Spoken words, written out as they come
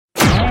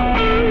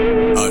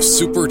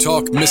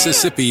SuperTalk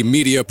Mississippi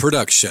media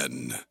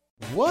production.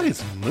 What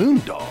is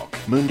Moondog?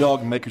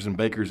 Moondog Makers and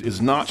Bakers is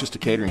not just a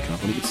catering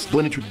company. It's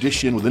blended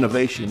tradition with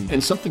innovation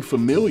and something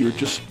familiar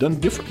just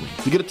done differently.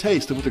 To get a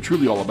taste of what they're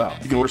truly all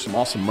about, you can order some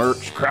awesome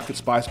merch, crafted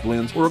spice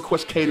blends, or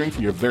request catering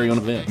for your very own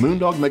event.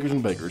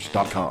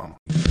 MoondogMakersandBakers.com.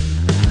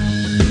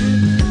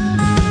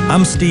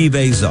 I'm Steve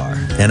Azar,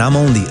 and I'm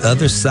on the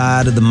other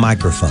side of the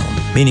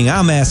microphone, meaning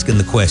I'm asking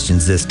the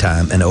questions this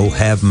time, and oh,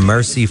 have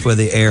mercy for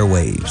the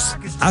airwaves.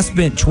 I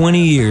spent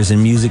 20 years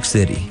in Music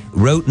City,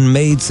 wrote and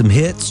made some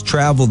hits,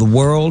 traveled the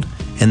world,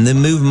 and then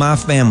moved my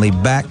family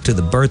back to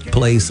the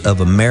birthplace of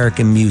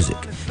American music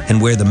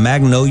and where the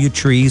magnolia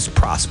trees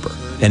prosper.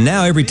 And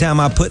now every time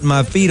I put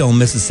my feet on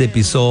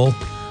Mississippi soil,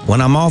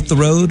 when I'm off the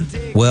road,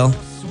 well,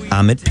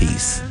 I'm at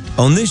peace.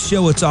 On this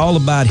show, it's all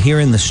about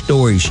hearing the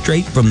stories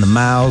straight from the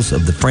mouths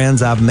of the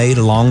friends I've made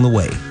along the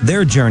way,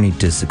 their journey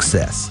to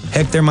success.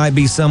 Heck, there might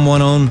be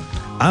someone on,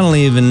 I don't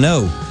even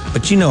know,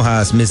 but you know how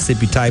us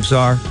Mississippi types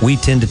are. We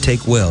tend to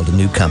take well to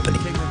new company.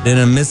 In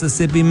a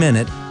Mississippi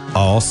Minute,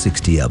 all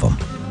 60 of them.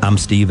 I'm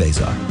Steve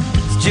Azar.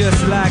 It's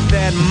just like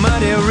that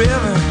muddy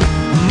river,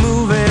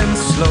 moving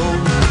slow.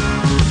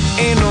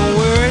 Ain't no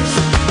worries,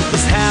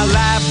 it's how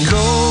life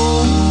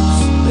goes,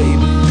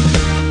 baby.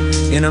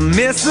 In a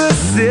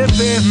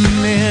Mississippi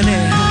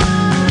Minute.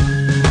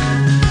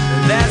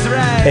 That's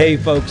right. Hey,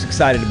 folks,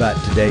 excited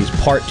about today's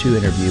part 2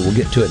 interview. We'll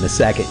get to it in a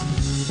second.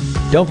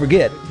 Don't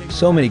forget,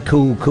 so many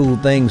cool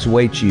things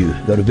await you.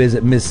 Go to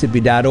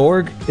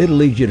visitmississippi.org. It'll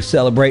lead you to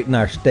celebrating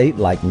our state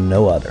like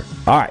no other.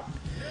 All right.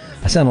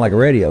 I sounded like a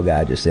radio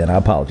guy just then. I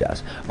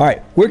apologize. All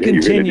right. We're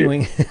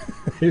continuing.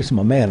 Here's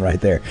my man right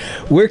there.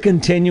 We're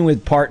continuing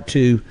with part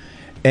 2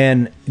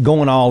 and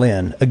going all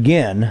in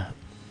again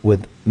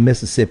with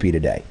Mississippi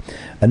today.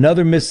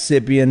 Another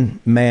Mississippian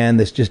man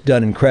that's just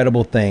done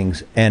incredible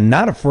things and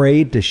not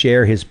afraid to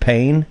share his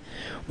pain,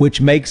 which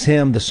makes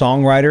him the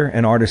songwriter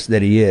and artist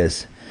that he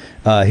is.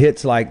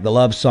 Hits like the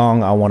love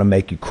song, I Want to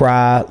Make You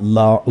Cry,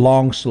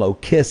 Long Slow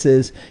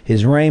Kisses,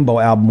 his Rainbow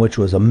album, which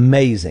was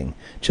amazing.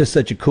 Just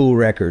such a cool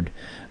record.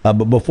 But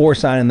before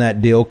signing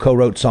that deal,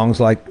 co-wrote songs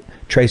like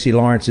Tracy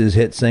Lawrence's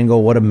hit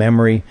single, What a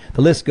Memory.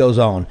 The list goes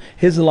on.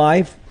 His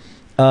life,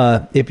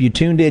 if you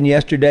tuned in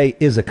yesterday,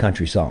 is a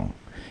country song.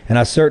 And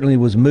I certainly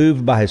was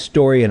moved by his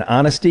story and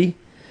honesty,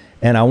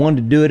 and I wanted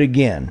to do it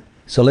again.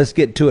 So let's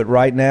get to it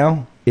right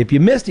now. If you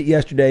missed it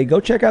yesterday, go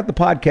check out the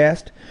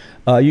podcast.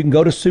 You can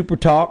go to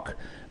SuperTalk,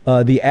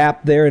 the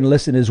app there, and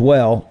listen as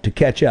well to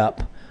catch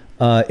up.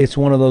 It's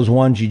one of those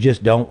ones you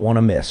just don't want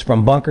to miss.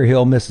 From Bunker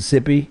Hill,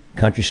 Mississippi,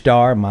 country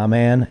star, my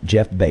man,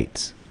 Jeff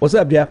Bates. What's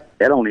up, Jeff?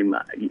 It don't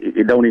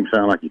even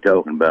sound like you're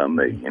talking about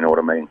me. You know what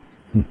I mean?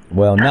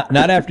 Well,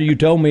 not after you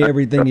told me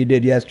everything you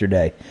did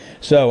yesterday.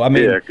 So, I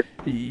mean, yeah,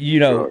 you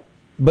know, sure.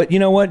 But you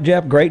know what,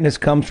 Jeff? Greatness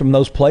comes from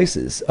those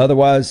places.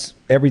 Otherwise,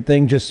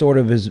 everything just sort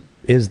of is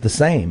the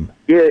same.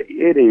 Yeah,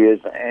 it is.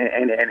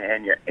 And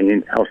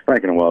I was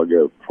thinking a while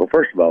ago, well,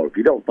 first of all, if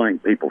you don't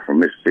think people from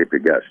Mississippi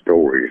got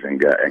stories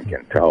and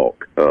can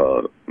talk,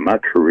 my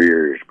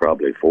career is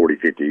probably 40,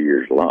 50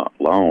 years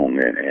long.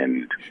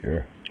 And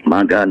sure.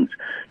 My guidance,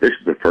 this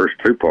is the first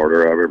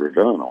two-parter I've ever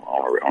done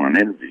on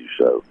an interview,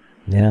 so.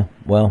 Yeah,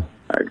 well,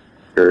 it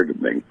occurred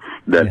to me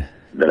that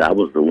I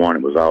was the one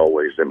that was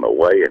always in my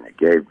way, and it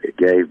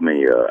gave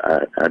me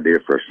an idea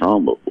for a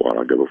song. But a while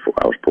ago, before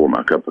I was pouring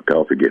my cup of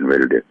coffee, getting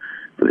ready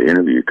for the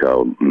interview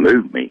called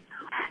 "Move Me."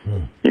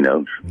 You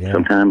know,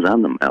 sometimes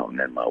I'm the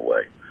mountain in my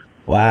way.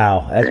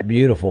 Wow, that's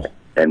beautiful.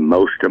 And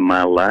most of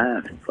my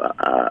life,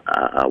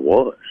 I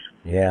was.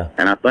 Yeah.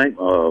 And I think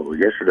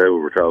yesterday we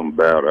were talking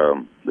about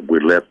we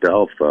left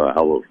off.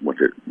 I went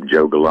to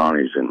Joe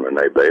Galani's and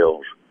Renee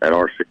Bell's at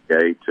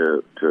RCA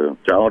to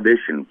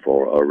audition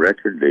for a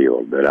record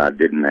deal that I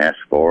didn't ask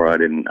for. I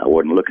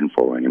wasn't looking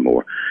for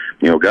anymore.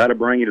 You know, got to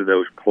bring you to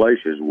those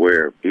places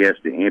where he has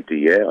to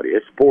empty you out. He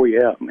has to pour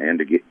you out, man,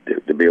 to be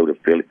able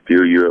to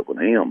fill you up with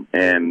him.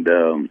 And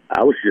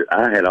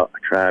I had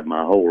tried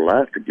my whole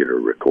life to get a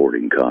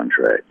recording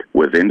contract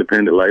with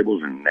independent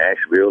labels in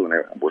Nashville, and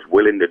I was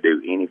willing to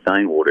do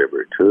anything,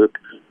 whatever it took.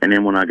 And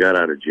then when I got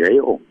out of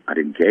jail, I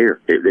didn't care.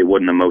 It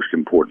wasn't the most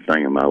important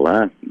thing in my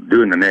life.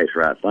 Doing the next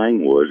right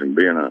thing was, and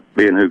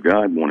being who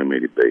God wanted me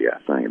to be. I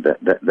think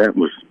that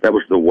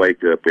was the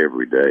wake up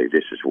every day.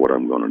 This is what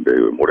I'm going to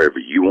do, and whatever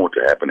you want to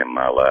happen in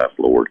my life,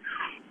 Lord,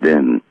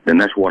 then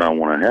that's what I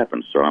want to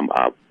happen. So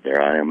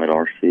there I am at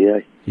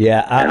RCA.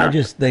 Yeah, I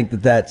just think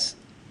that's,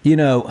 you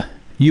know,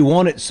 you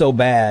want it so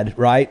bad,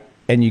 right?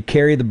 And you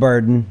carry the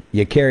burden,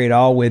 you carry it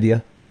all with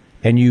you,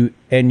 and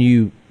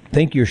you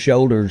think your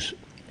shoulders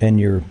and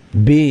your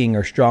being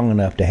are strong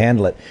enough to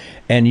handle it,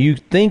 and you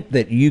think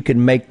that you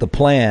can make the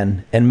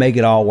plan and make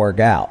it all work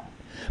out.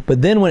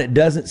 But then when it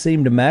doesn't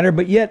seem to matter,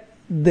 but yet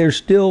there's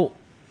still,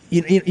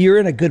 you're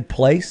in a good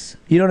place,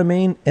 you know what I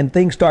mean, and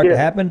things start to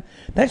happen,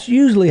 that's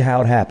usually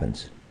how it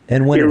happens.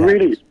 And when it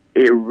really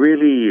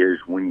is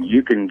when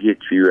you can get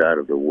you out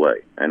of the way,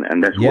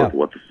 and that's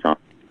what the song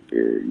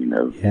is, you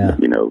know. Yeah.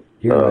 You know,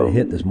 you're about to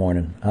hit this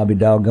morning. I'll be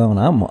doggone.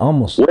 I'm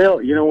almost.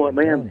 Well, you know what,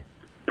 man.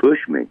 push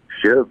me,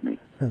 shove me,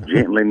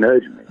 gently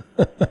nudge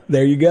me.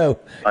 There you go.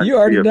 You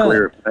already see a done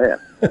clear it.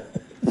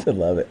 path. I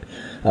love it.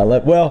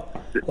 Well,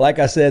 like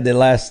I said,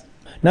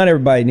 not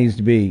everybody needs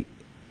to be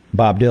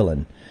Bob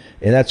Dylan,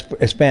 and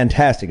it's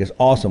fantastic. It's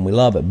awesome. We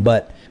love it.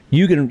 But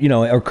you can,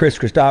 or Chris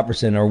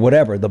Christopherson or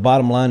whatever. The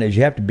bottom line is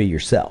you have to be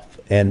yourself,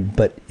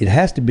 but it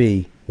has to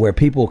be where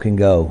people can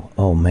go,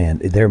 oh man,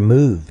 they're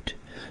moved.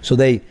 So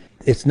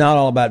it's not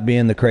all about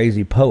being the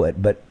crazy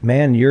poet, but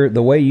man,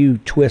 the way you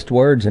twist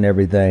words and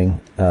everything,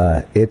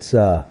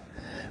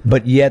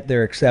 but yet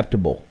they're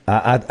acceptable.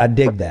 I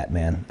dig that,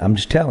 man. I'm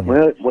just telling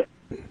you. Well,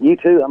 you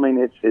too. I mean,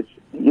 it's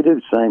you do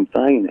the same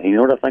thing. You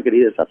know what I think it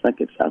is? I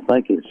think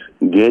it's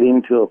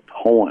getting to a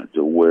point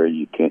to where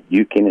you can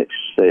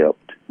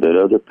accept that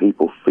other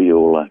people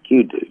feel like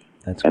you do.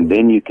 That's and cool.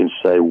 then you can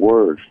say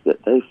words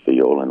that they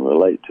feel and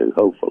relate to,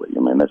 hopefully. I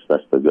mean, that's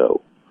the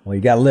goal. Well,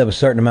 you got to live a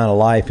certain amount of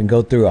life and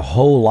go through a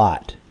whole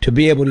lot to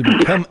be able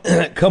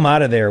to come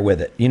out of there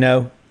with it,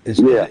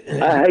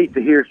 I hate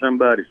to hear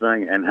somebody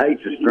sing, and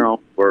hate's a strong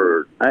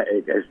word.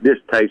 It's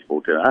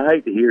distasteful to. I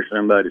hate to hear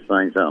somebody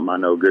sing something I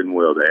know good and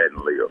well they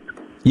hadn't lived.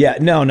 Yeah,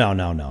 no,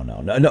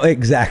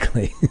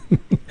 exactly. It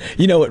reminds me.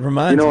 You know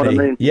what I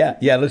mean?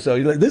 Yeah.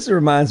 So this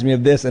reminds me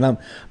of this, and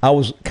I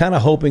was kind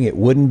of hoping it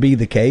wouldn't be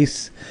the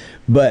case,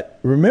 but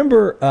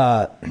remember,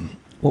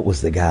 what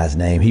was the guy's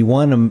name? He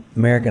won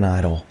American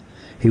Idol.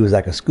 He was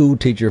like a school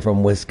teacher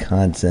from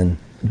Wisconsin.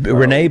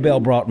 Renee Bell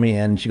brought me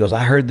in. She goes,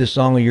 I heard this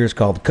song of yours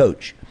called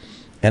Coach.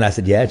 And I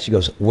said, yeah. She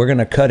goes, we're going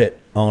to cut it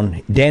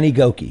on Danny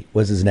Goki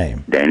was his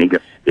name. Danny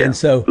Goki. Yeah, and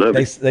so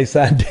they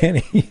signed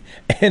Danny.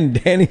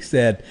 And Danny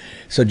said,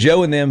 so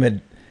Joe and them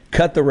had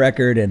cut the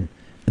record and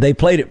they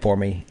played it for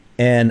me.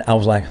 And I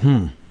was like,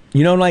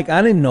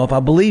 I didn't know if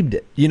I believed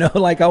it.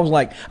 I was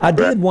like, I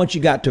did once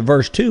you got to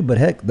verse 2, but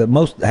heck,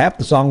 half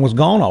the song was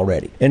gone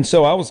already. And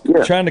so I was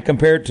trying to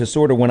compare it to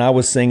sort of when I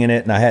was singing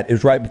it, and it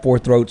was right before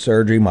throat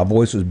surgery. My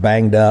voice was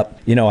banged up.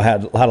 I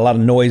had a lot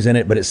of noise in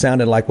it, but it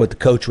sounded like what the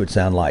Coach would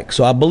sound like.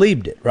 So I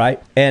believed it,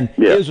 right? And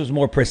his was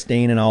more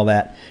pristine and all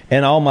that.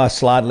 And all my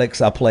slide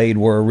licks I played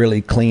were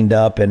really cleaned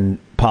up and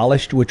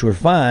polished, which were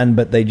fine,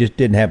 but they just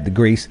didn't have the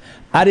grease.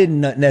 I didn't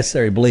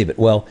necessarily believe it.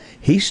 Well,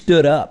 he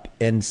stood up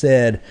and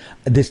said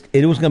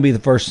it was going to be the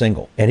first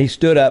single, and he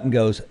stood up and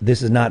goes,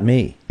 "This is not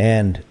me."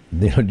 And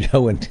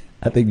Joe and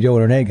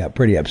Renee got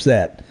pretty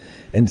upset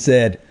and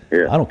said,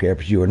 "I don't care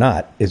if it's you or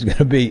not. It's going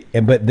to be."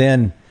 But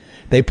then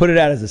they put it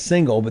out as a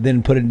single, but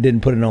then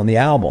didn't put it on the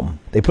album.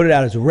 They put it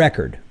out as a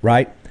record,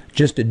 right?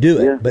 Just to do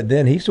it. Yeah. But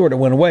then he sort of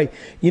went away.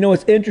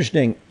 It's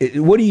interesting.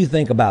 What do you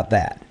think about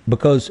that?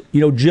 Because,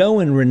 Joe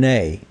and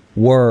Renee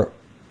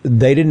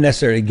they didn't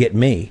necessarily get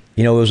me.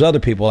 It was other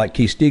people like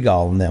Keith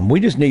Stegall and them. We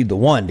just need the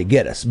one to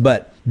get us.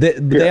 But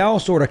they all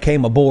sort of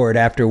came aboard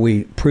after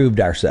we proved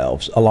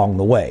ourselves along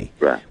the way.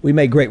 Right. We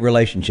made great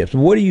relationships.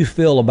 What do you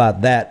feel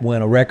about that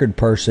when a record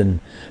person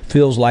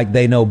feels like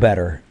they know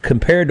better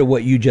compared to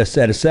what you just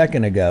said a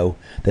second ago,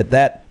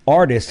 that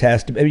artist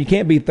has to, you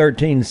can't be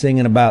 13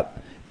 singing about,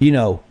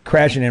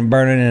 crashing and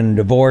burning and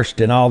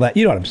divorced and all that.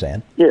 You know what I'm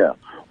saying? Yeah.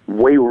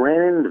 We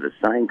ran into the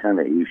same kind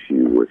of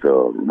issue with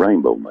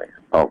Rainbow Man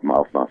off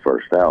my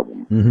first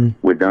album. Mm-hmm.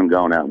 We'd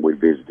gone out and we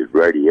visited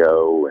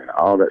radio and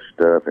all that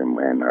stuff,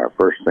 and our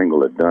first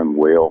single had done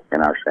well,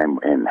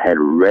 and had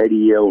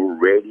radio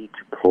ready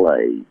to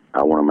play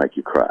I Want to Make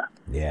You Cry.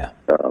 Yeah.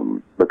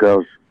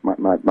 Because my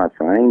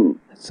thing,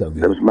 so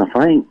good. That was my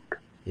thing.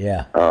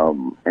 Yeah.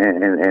 And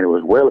it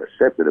was well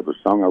accepted. It was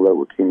a song I wrote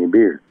with Kenny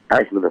Beard.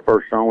 Actually, the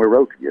first song we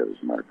wrote together,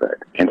 as a matter of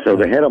fact. And so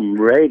they had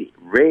them ready.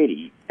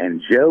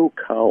 And Joe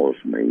calls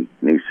me,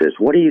 and he says,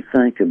 what do you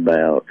think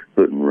about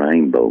putting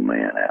Rainbow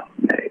Man out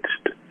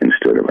next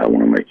instead of I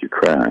Want to Make You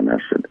Cry? And I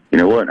said, you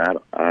know what?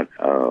 I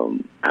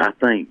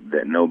think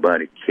that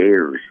nobody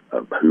cares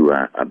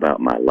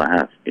about my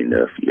life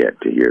enough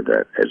yet to hear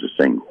that as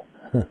a single.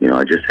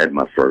 I just had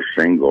my first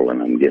single,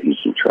 and I'm getting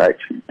some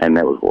traction. And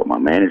that was what my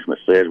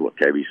management said, what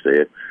KB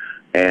said.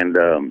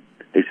 And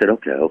he said,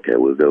 okay,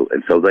 we'll go.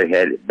 And so they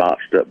had it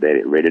boxed up, they had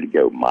it ready to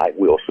go. Mike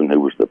Wilson, who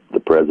was the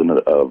president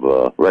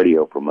of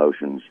radio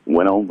promotions,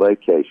 went on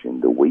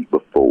vacation the week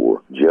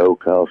before. Joe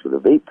calls for the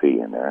VP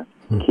in there,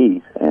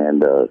 Keith,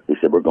 and he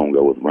said, we're going to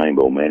go with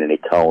Rainbow Man. And he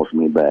calls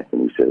me back,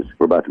 and he says,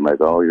 we're about to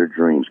make all your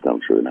dreams come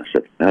true. And I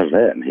said, how's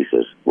that? And he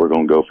says, we're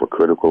going to go for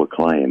critical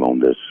acclaim on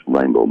this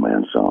Rainbow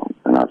Man song.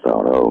 And I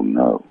thought, oh,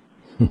 no.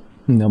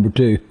 Number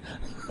 2.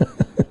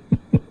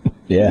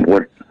 Yeah.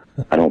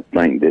 I don't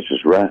think this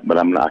is right, but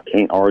I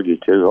can't argue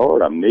too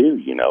hard. I'm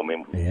new,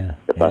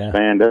 If I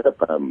stand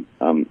up,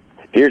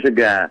 here's a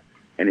guy,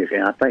 and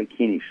I think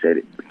Kenny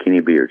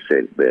Beard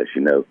said it best,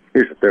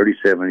 Here's a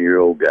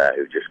 37-year-old guy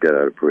who just got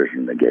out of prison,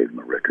 and they gave him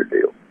a record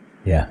deal.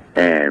 Yeah.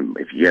 And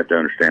if you have to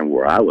understand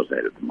where I was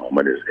at the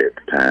moment, at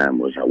the time,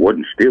 was I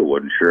wasn't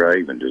sure I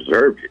even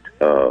deserved it,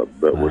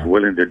 but was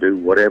willing to do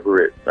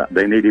whatever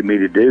they needed me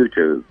to do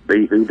to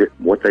be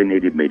what they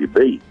needed me to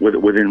be,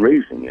 within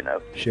reason,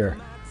 Sure.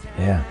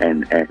 Yeah.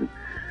 And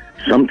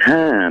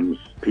sometimes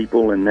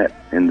people in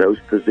those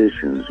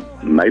positions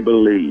may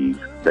believe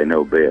they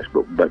know best,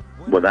 but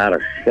without a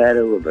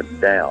shadow of a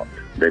doubt,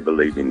 they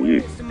believe in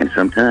you. And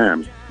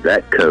sometimes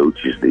that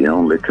coach is the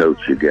only coach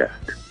you got.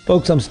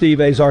 Folks, I'm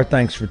Steve Azar.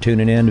 Thanks for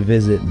tuning in to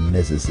visit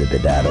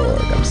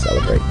Mississippi.org. I'm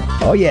celebrating.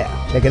 Oh, yeah.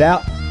 Check it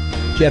out.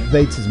 Jeff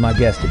Bates is my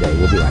guest today.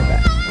 We'll be right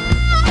back.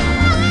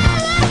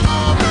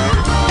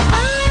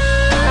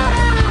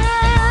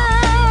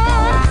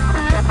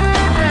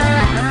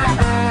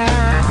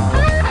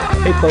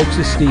 Hey folks,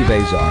 it's Steve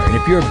Azar, and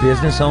if you're a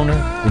business owner,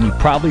 then you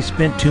probably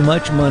spent too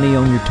much money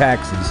on your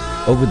taxes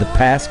over the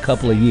past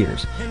couple of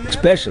years,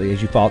 especially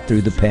as you fought through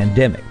the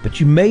pandemic.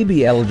 But you may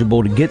be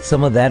eligible to get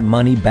some of that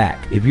money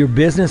back. If your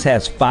business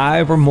has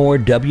 5 or more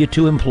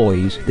W-2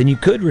 employees, then you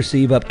could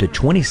receive up to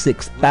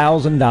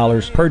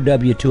 $26,000 per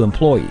W-2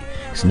 employee.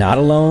 It's not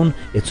a loan,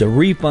 it's a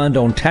refund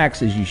on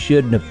taxes you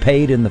shouldn't have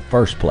paid in the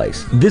first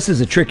place. This is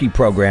a tricky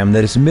program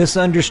that is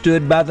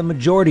misunderstood by the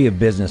majority of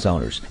business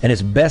owners, and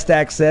it's best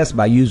accessed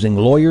by using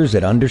lawyers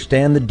that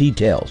understand the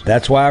details.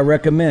 That's why I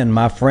recommend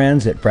my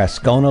friends at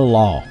Frascona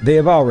Law. They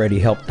have already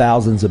helped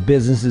thousands of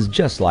businesses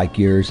just like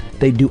yours.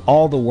 They do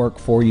all the work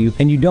for you,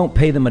 and you don't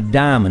pay them a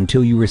dime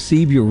until you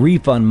receive your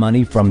refund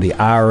money from the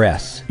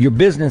IRS. Your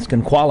business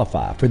can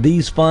qualify for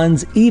these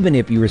funds even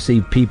if you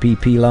receive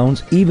PPP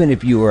loans, even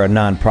if you are a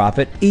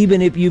nonprofit,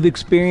 even if you've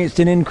experienced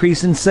an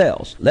increase in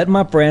sales. Let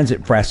my friends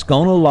at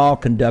Frascona Law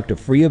conduct a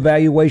free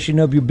evaluation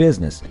of your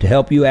business to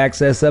help you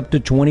access up to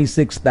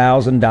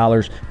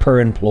 $26,000 per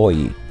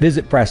employee.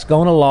 Visit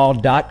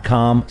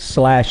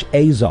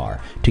frasconalaw.com/Azar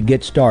to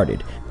get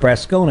started.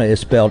 Frascona is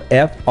spelled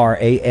Frascogna.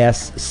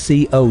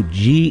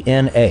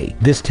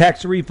 This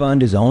tax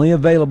refund is only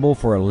available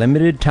for a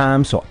limited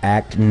time, so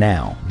act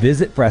now.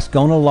 Visit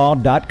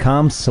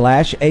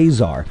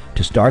frasconalaw.com/Azar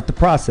to start the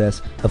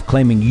process of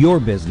claiming your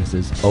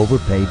business's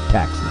overpaid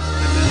taxes.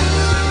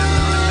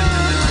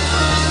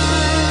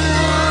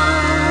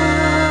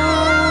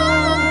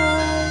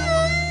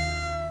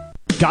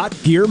 Got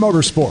Gear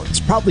Motorsports,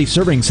 proudly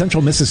serving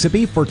Central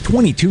Mississippi for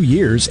 22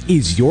 years,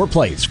 is your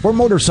place for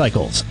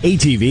motorcycles,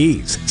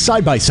 ATVs,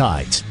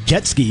 side-by-sides,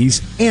 jet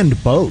skis,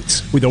 and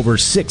boats. With over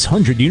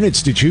 600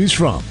 units to choose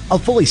from, a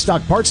fully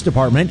stocked parts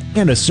department,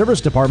 and a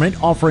service department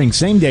offering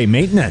same-day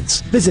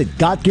maintenance. Visit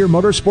Got Gear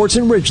Motorsports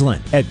in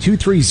Ridgeland at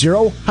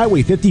 230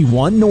 Highway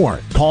 51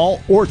 North. Call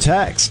or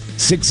text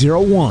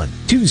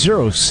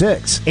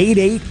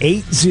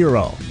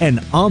 601-206-8880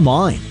 and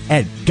online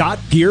at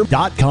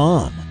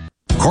gotgear.com.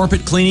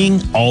 Carpet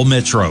cleaning, all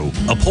Metro.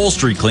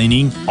 Upholstery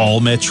cleaning, all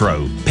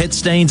Metro. Pet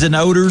stains and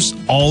odors,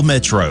 all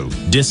Metro.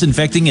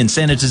 Disinfecting and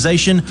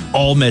sanitization,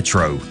 all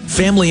Metro.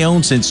 Family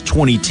owned since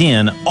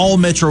 2010, All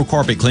Metro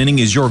Carpet Cleaning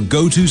is your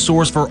go-to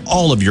source for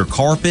all of your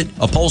carpet,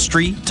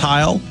 upholstery,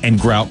 tile, and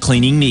grout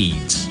cleaning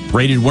needs.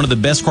 Rated one of the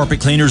best carpet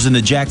cleaners in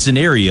the Jackson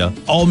area,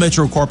 All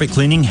Metro Carpet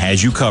Cleaning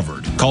has you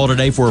covered. Call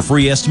today for a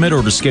free estimate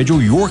or to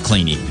schedule your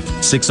cleaning.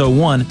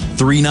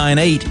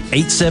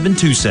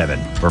 601-398-8727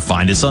 or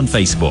find us on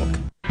Facebook.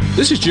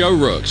 This is Joe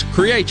Rooks.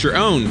 Create your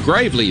own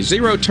Gravely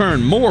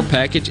Zero-Turn More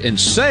package and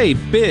save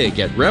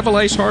big at Revel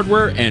Ace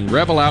Hardware and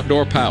Revel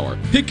Outdoor Power.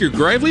 Pick your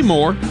Gravely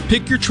More,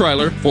 pick your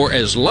trailer for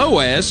as low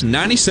as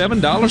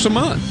 $97 a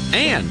month.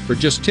 And for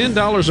just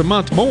 $10 a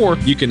month more,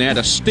 you can add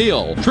a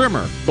still,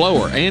 trimmer,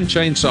 blower, and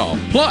chainsaw.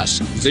 Plus,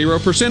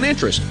 0%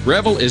 interest.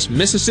 Revel is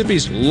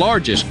Mississippi's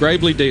largest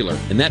Gravely dealer,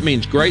 and that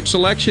means great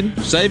selection,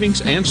 savings,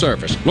 and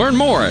service. Learn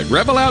more at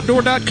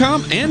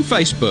RevelOutdoor.com and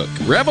Facebook.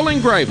 Revel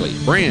and Gravely,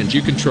 brands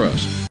you can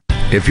trust.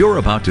 If you're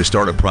about to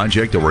start a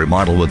project or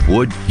remodel with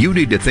wood, you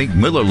need to think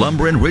Miller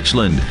Lumber in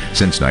Richland.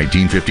 Since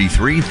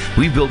 1953,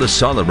 we've built a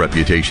solid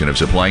reputation of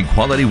supplying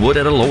quality wood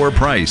at a lower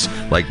price,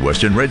 like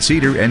Western Red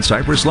Cedar and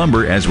Cypress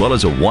Lumber, as well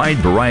as a wide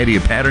variety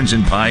of patterns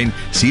in pine,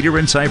 cedar,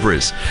 and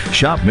cypress.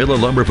 Shop Miller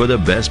Lumber for the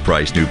best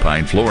price new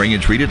pine flooring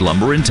and treated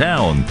lumber in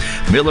town.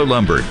 Miller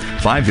Lumber,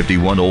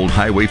 551 Old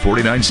Highway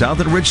 49 South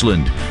in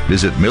Richland.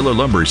 Visit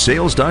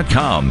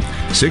MillerLumberSales.com,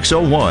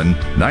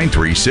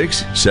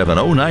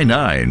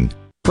 601-936-7099.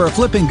 For a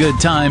flipping good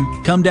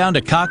time, come down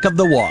to Cock of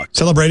the Walk.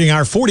 Celebrating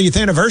our 40th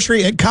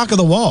anniversary at Cock of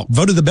the Walk.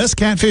 Voted the best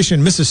catfish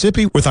in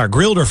Mississippi with our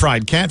grilled or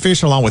fried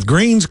catfish along with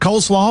greens,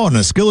 coleslaw, and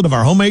a skillet of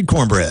our homemade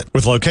cornbread.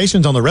 With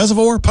locations on the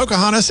Reservoir,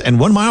 Pocahontas, and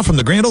 1 mile from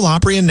the Grand Ole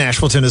Opry in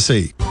Nashville,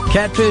 Tennessee.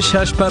 Catfish,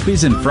 hush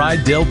puppies, and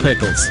fried dill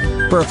pickles.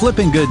 For a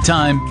flipping good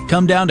time,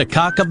 come down to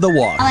Cock of the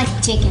Walk. I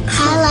like chicken.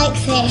 I like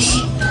fish.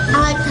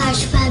 I like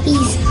hush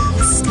puppies.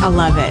 I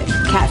love it.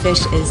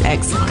 Catfish is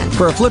excellent.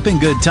 For a flipping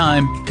good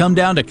time, come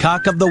down to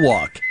Cock of the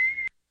Walk.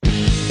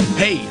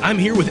 Hey, I'm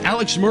here with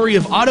Alex Murray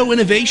of Auto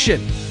Innovation.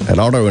 At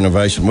Auto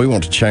Innovation, we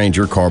want to change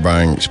your car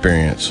buying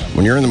experience.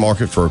 When you're in the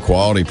market for a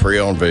quality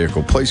pre-owned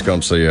vehicle, please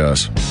come see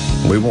us.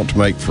 We want to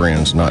make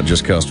friends, not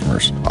just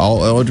customers.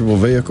 All eligible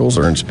vehicles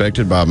are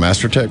inspected by a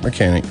MasterTech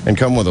mechanic and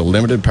come with a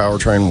limited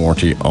powertrain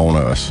warranty on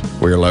us.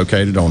 We are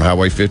located on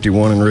Highway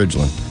 51 in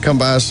Ridgeland. Come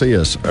by and see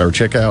us or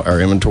check out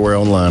our inventory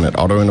online at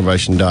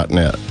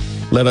autoinnovation.net.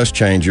 Let us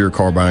change your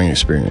car buying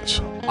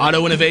experience.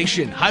 Auto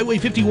Innovation, Highway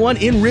 51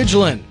 in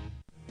Ridgeland.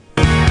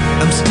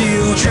 I'm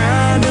still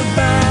trying to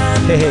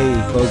find. Hey,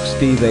 folks,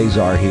 Steve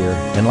Azar here.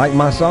 And like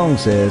my song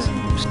says,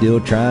 I'm still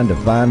trying to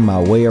find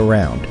my way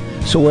around.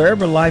 So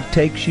wherever life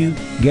takes you,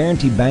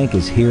 Guarantee Bank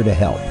is here to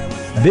help.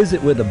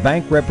 Visit with a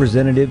bank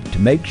representative to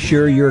make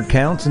sure your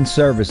accounts and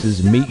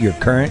services meet your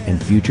current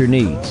and future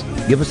needs.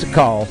 Give us a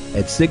call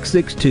at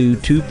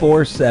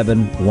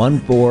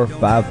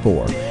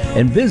 662-247-1454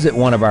 and visit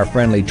one of our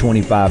friendly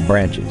 25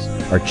 branches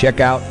or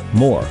check out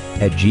more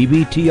at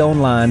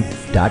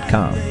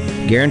gbtonline.com.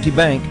 Guarantee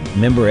Bank,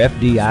 member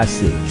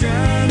FDIC.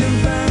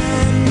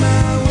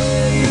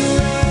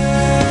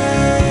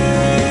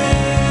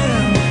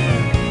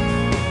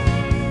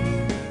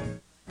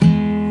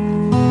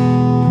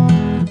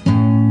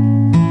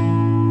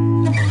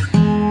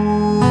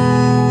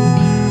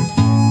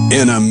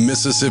 In a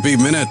Mississippi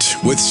Minute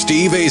with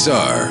Steve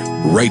Azar,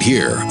 right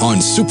here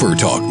on Super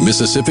Talk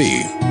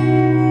Mississippi.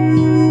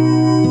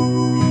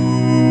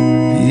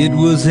 It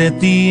was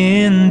at the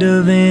end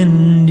of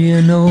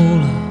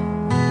Indianola.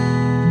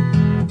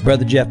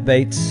 Brother Jeff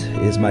Bates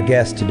is my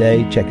guest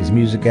today. Check his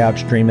music out,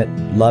 stream it,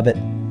 love it,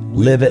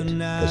 live it,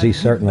 because he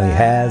certainly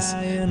has.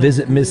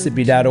 Visit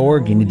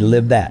Mississippi.org. You need to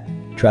live that.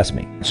 Trust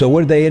me. So what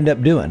did they end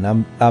up doing?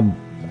 I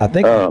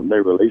think they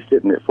released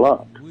it and it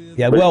flopped.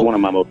 Yeah, but well, it's one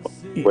of my most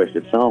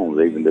requested songs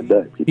even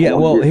today. Yeah,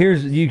 well,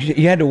 here's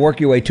you had to work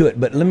your way to it,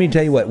 but let me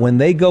tell you what, when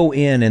they go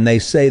in and they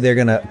say they're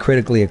going to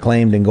critically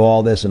acclaimed and go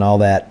all this and all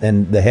that,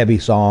 and the heavy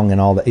song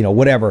and all that,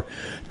 whatever,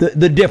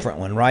 the different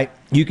one, right?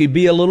 You could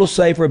be a little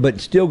safer,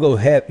 but still go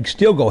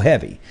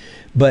heavy.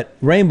 But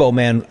Rainbow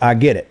Man, I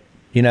get it,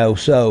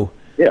 so.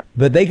 Yeah.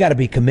 But they got to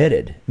be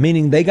committed,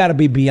 meaning they got to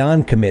be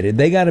beyond committed.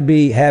 They got to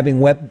be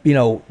having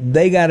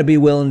they got to be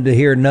willing to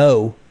hear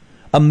no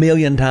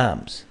 1,000,000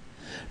 times.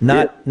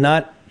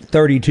 Not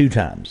 32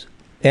 times.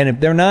 And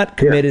if they're not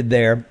committed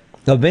there,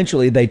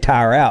 eventually they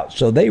tire out.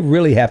 So they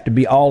really have to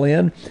be all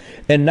in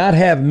and not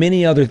have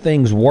many other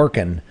things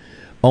working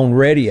on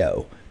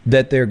radio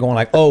that they're going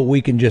like,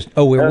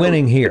 we're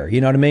winning here.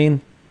 You know what I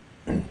mean?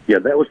 Yeah,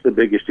 that was the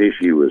biggest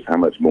issue, was how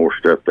much more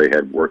stuff they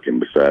had working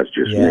besides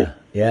just me.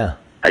 Yeah.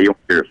 Hey, you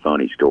want to hear a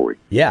funny story?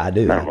 Yeah, I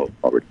do. I don't know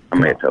if I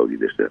may have told you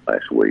this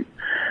last week.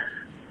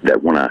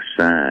 That when I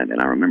signed,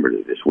 and I remember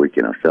this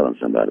weekend, I was telling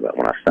somebody about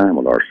when I signed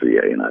with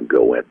RCA, and I'd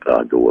go up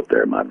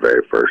there my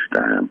very first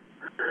time.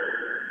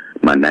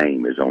 My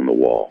name is on the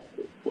wall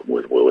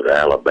with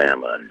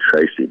Alabama and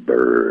Tracy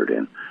Byrd,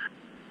 and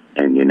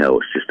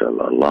it's just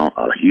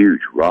a huge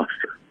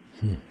roster.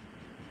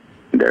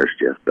 There's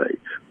Jeff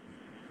Bates.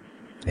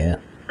 Yeah.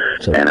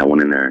 And I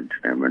went in there,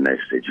 and Renee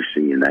said, "You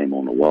see your name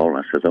on the wall?" And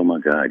I said, "Oh my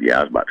God, yeah!"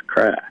 I was about to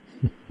cry.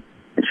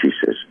 And she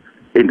says,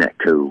 "Isn't that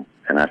cool?"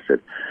 And I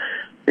said,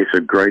 "It's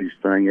the greatest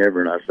thing ever."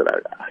 And I said,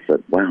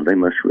 "Wow, they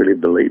must really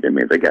believe in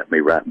me. They got me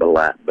right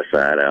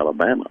beside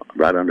Alabama,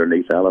 right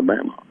underneath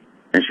Alabama."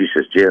 And she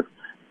says, "Jeff,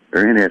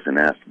 they're in this in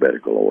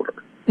alphabetical order."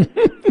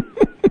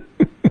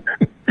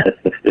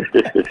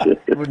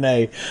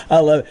 Renee, I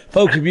love it,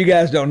 folks. If you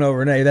guys don't know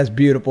Renee, that's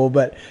beautiful,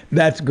 but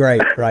that's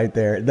great right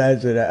there.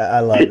 That's it.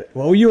 I love it.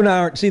 Well, you and I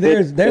aren't. See,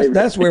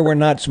 that's where we're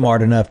not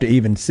smart enough to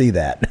even see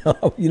that. I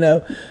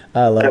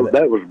love it.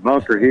 That was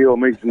Bunker Hill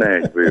meets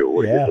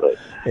Nashville. Yeah.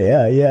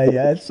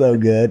 It's so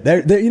good.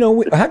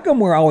 How come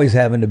we're always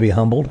having to be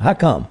humbled? How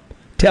come?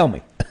 Tell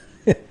me.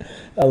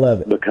 I love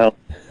it.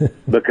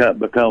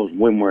 Because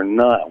when we're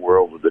not, we're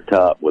over the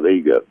top with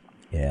ego.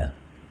 Yeah.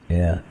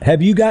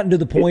 Have you gotten to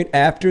the point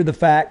after the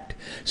fact?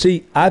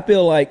 See, I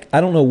feel like, I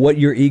don't know what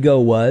your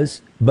ego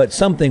was, but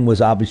something was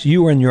obvious.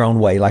 You were in your own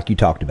way, like you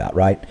talked about,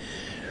 right?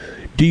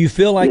 Do you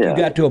feel like you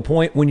got to a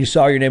point when you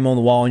saw your name on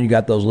the wall and you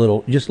got those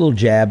little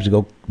jabs to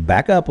go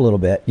back up a little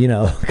bit,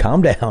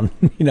 calm down,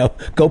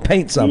 go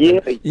paint something,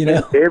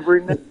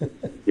 every night,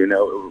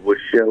 it would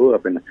show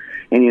up. And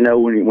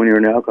when you're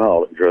an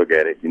alcoholic, drug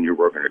addict, and you're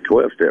working a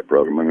 12-step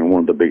program, I mean,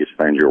 one of the biggest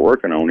things you're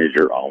working on is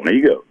your own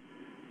ego.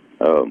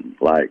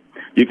 Like,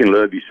 you can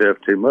love yourself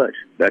too much.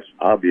 That's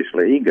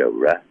obviously ego,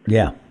 right?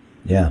 Yeah.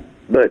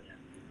 But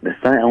the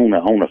thing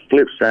on the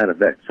flip side of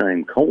that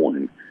same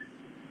coin,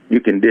 you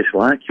can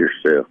dislike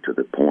yourself to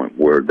the point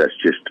where that's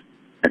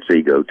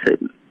ego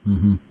too.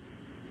 Mm-hmm.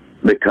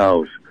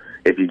 Because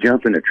if you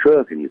jump in a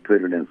truck and you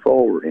put it in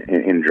forward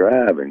and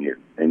drive and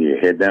you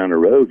head down the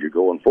road, you're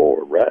going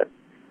forward, right?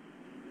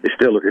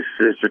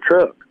 It's a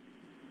truck.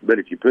 But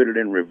if you put it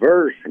in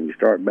reverse and you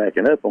start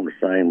backing up on the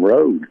same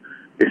road,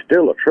 it's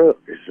still a truck.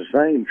 It's the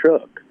same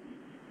truck.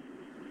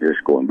 You're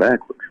just going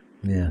backwards.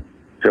 Yeah.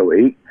 So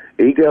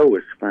ego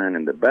is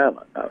finding the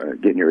balance,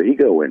 getting your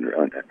ego in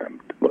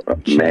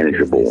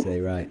manageable. They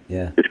say, right?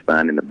 Yeah. It's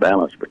finding the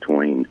balance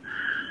between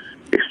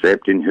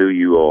accepting who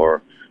you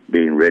are,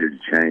 being ready to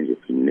change if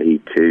you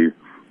need to,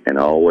 and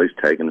always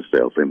taking a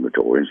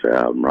self-inventory and say,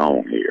 "I'm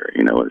wrong here."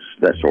 It's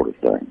that sort of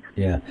thing.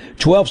 Yeah.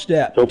 12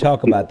 step. So,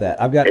 talk about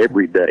that. I've got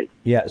every day.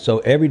 Yeah. So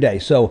every day.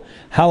 So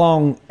how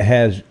long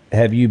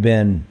have you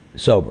been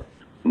sober?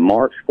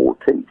 March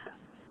 14th.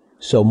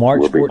 So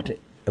March 14th.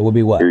 It will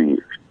be what? 2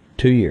 years.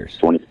 2 years.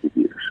 22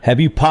 years. Have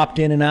you popped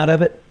in and out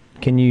of it?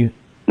 Can you?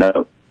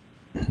 No.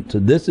 So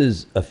this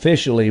is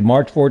officially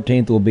March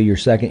 14th will be your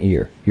second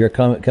year. You're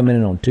coming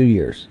in on 2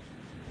 years.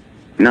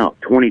 No,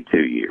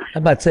 22 years.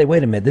 I'm about to say,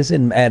 wait a minute, this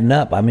isn't adding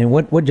up. I mean,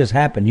 what just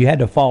happened? You had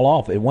to fall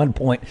off at one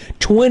point.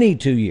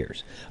 22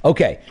 years.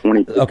 Okay.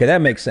 22. Okay,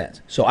 that makes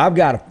sense. So I've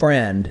got a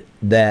friend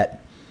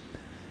that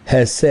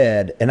has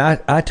said, and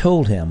I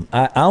told him,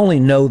 I only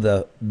know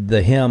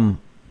the him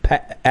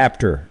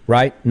after,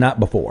 right? Not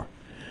before.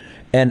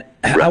 And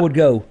I would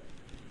go,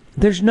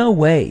 there's no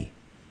way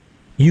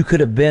you could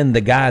have been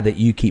the guy that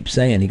you keep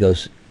saying. He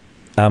goes,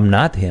 I'm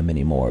not him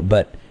anymore,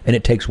 and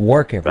it takes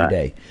work every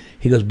day.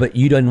 He goes, but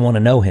you didn't want to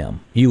know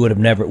him. We would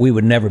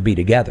never be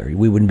together.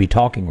 We wouldn't be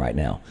talking right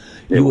now.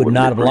 You would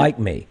not have liked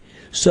me.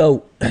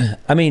 So,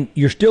 I mean,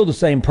 you're still the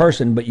same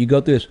person, but you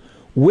go through this.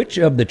 Which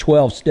of the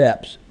 12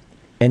 steps,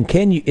 and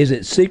is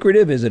it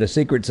secretive? Is it a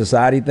secret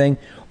society thing?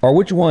 Or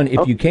which one,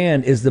 if you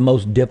can, is the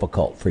most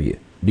difficult for you,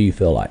 do you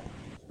feel like?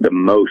 The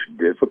most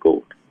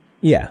difficult?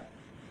 Yeah.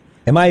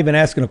 Am I even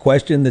asking a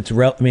question that's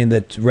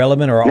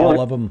relevant, or all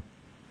of them?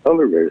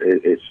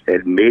 It's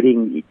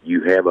admitting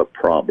you have a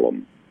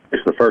problem.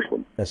 It's the first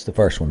one. That's the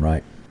first one,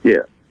 right?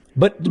 Yeah.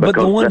 But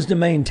the ones to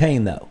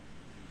maintain, though.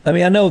 I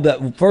mean, I know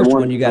that first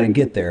one you got to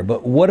get there,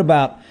 but what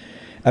about?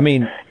 I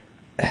mean,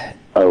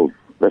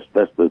 that's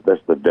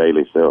the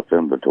daily self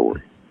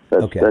inventory.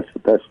 That's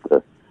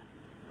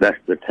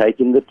the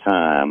taking the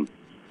time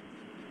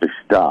to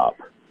stop,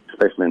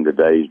 especially in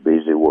today's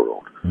busy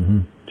world.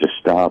 Mm-hmm. To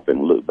stop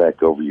and look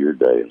back over your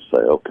day and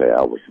say, okay,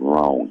 I was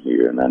wrong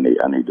here, and I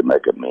need to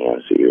make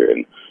amends here,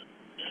 and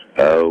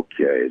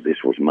okay, this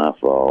was my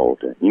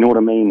fault. You know what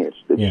I mean?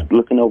 It's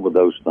looking over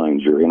those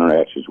things, your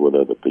interactions with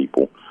other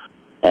people,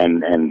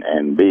 and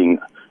being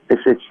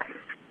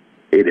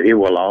it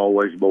will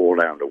always boil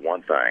down to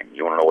one thing.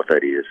 You want to know what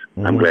that is?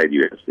 Mm-hmm. I'm glad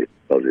you asked it,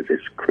 because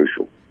it's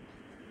crucial.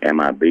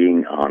 Am I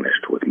being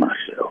honest with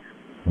myself?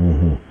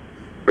 Mm-hmm.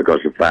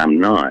 Because if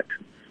I'm not,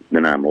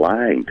 then I'm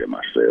lying to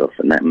myself,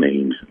 and that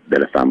means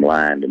that if I'm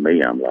lying to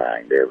me, I'm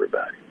lying to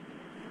everybody.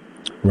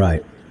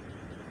 Right.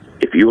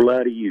 If you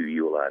lie to you,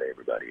 you will lie to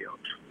everybody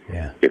else.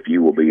 Yeah. If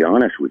you will be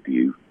honest with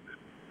you,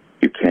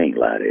 you can't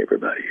lie to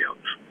everybody else.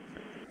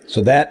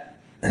 So that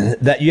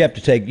you have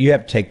to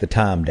take the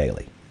time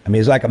daily. I mean,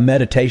 it's like a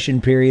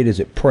meditation period. Is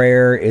it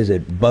prayer? Is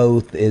it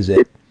both? Is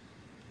it?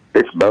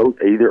 It's both,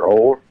 either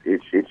or.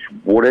 It's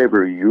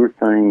whatever your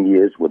thing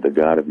is with the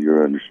God of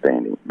your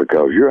understanding.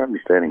 Because your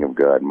understanding of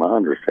God and my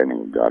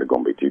understanding of God are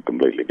going to be two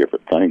completely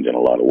different things in a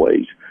lot of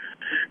ways.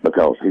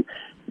 Because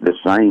the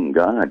same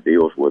God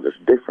deals with us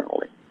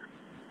differently.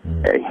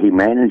 He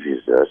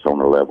manages us on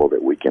a level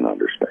that we can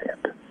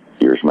understand.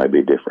 Yours may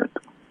be different.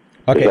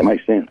 Okay. Does that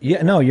make sense?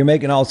 Yeah, no, you're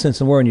making all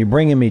sense in the world, and you're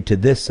bringing me to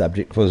this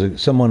subject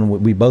because someone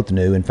we both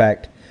knew. In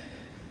fact,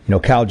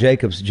 Kyle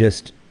Jacobs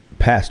just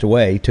passed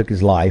away, took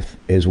his life,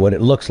 is what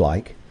it looks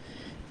like.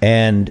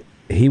 And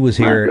he was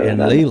here in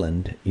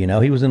Leland. He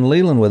was in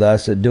Leland with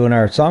us doing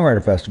our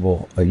Songwriter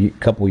Festival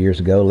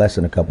less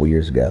than a couple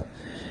years ago.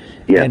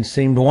 Yeah. And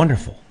seemed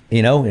wonderful.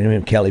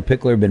 And Kelly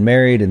Pickler had been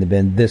married, and they've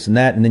been this and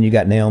that, and then you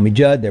got Naomi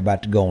Judd. They're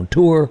about to go on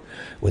tour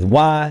with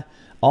Y.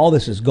 All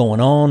this is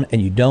going on,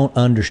 and you don't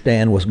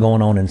understand what's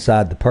going on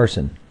inside the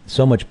person.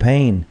 So much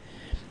pain.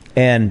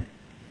 And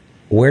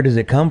where does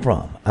it come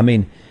from? I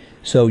mean,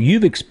 so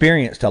you've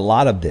experienced a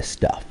lot of this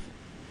stuff.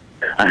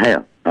 I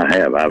have.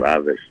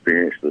 I've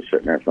experienced the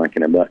sitting there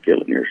thinking about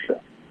killing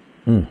yourself.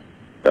 To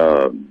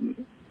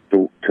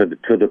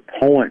the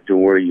point to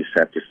where you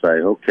have to say,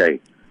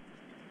 okay,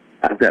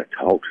 I've got to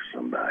talk to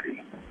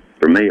somebody.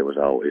 For me, it was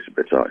always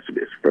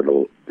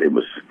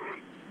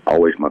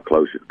my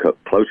closest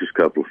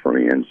couple of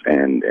friends,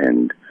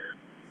 and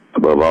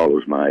above all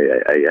was my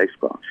AA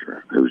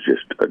sponsor, who's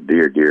just a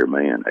dear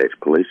man,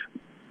 ex-police.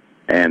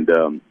 And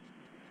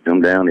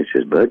come down, he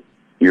says, "Bud,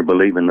 you're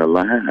believing the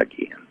lie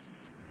again."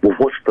 Well,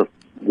 what's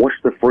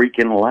the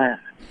freaking lie?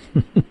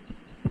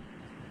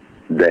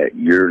 That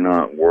you're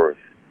not worth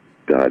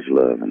God's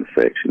love and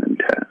affection and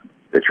time.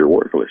 That you're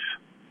worthless,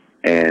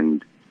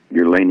 and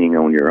you're leaning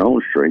on your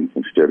own strength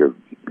instead of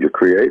your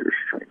Creator's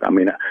strength. I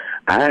mean,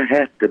 I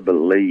have to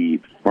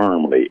believe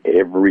firmly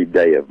every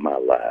day of my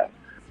life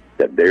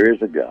that there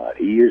is a God.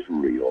 He is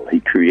real. He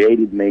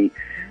created me.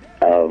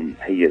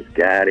 He is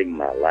guiding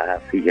my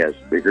life. He has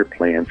bigger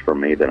plans for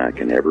me than I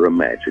can ever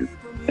imagine.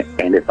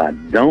 And if I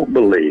don't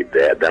believe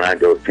that, then I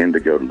tend to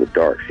go to the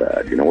dark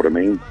side. You know what I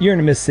mean? You're in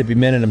a Mississippi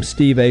Minute. I'm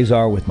Steve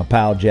Azar with my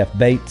pal Jeff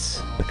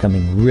Bates,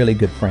 becoming really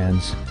good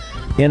friends.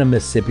 In a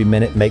Mississippi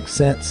Minute makes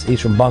sense.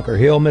 He's from Bunker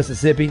Hill,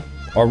 Mississippi,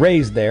 or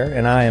raised there,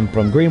 and I am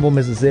from Greenville,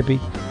 Mississippi.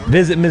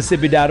 Visit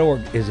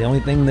Mississippi.org is the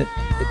only thing that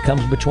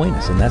comes between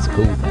us, and that's a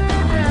cool thing.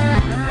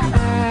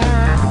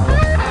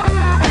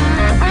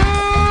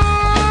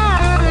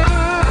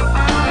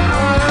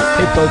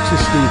 Hey folks,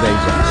 it's Steve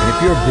Azar, and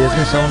if you're a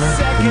business owner,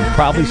 you've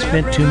probably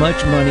spent too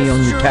much money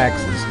on your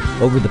taxes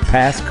over the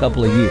past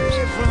couple of years,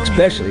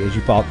 especially as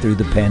you fought through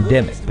the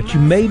pandemic. But you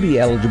may be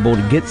eligible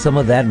to get some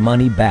of that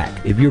money back.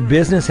 If your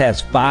business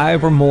has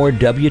 5 or more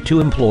W-2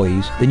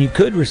 employees, then you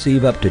could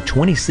receive up to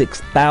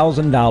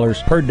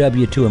 $26,000 per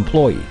W-2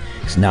 employee.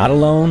 It's not a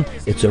loan,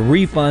 it's a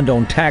refund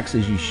on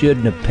taxes you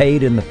shouldn't have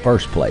paid in the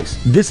first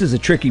place. This is a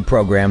tricky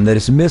program that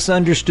is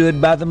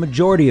misunderstood by the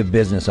majority of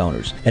business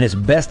owners, and it's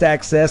best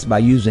accessed by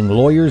using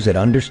lawyers that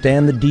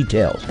understand the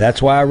details.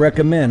 That's why I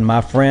recommend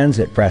my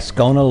friends at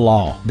Frascona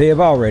Law. They have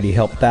already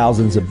helped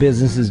thousands of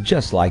businesses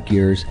just like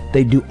yours.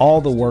 They do all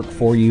the work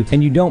for you,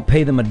 and you don't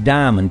pay them a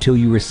dime until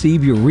you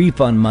receive your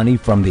refund money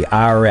from the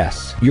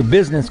IRS. Your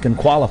business can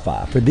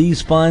qualify for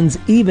these funds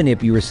even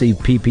if you receive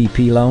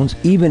PPP loans,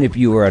 even if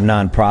you are a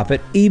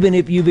nonprofit, even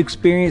if you've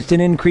experienced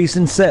an increase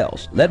in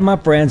sales. Let my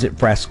friends at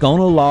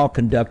Frascona Law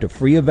conduct a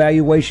free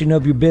evaluation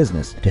of your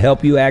business to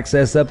help you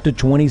access up to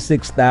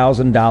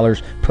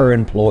 $26,000 per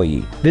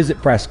employee. Visit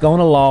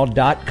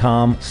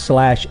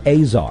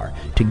frasconalaw.com/Azar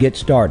to get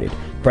started.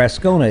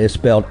 Frascona is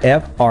spelled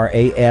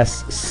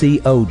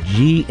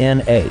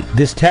Frascogna.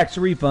 This tax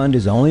refund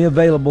is only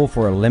available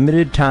for a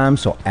limited time,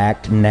 so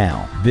act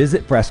now.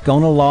 Visit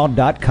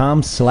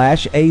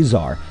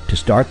frasconalaw.com/Azar to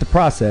start the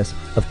process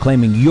of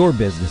claiming your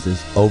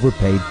business's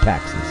overpaid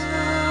taxes.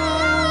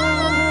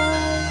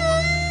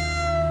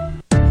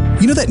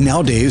 You know that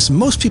nowadays,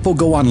 most people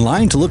go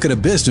online to look at a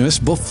business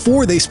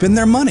before they spend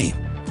their money.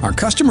 Are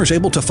customers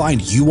able to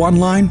find you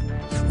online?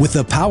 With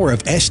the power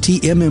of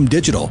STMM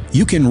Digital,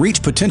 you can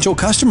reach potential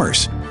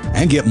customers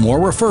and get more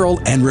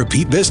referral and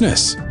repeat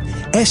business.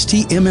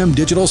 STMM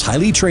Digital's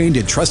highly trained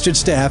and trusted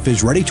staff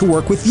is ready to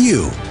work with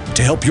you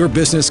to help your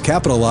business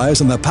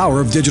capitalize on the power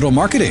of digital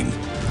marketing.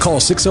 Call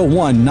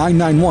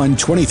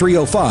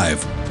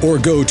 601-991-2305 or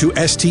go to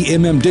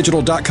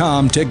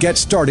stmmdigital.com to get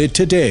started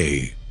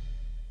today.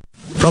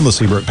 From the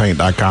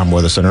SeabrookPaint.com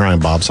Weather Center, I'm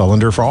Bob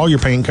Sullender. For all your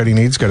paint coating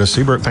needs, go to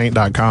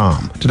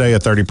SeabrookPaint.com. Today, a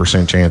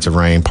 30% chance of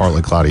rain,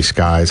 partly cloudy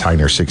skies, high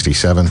near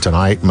 67.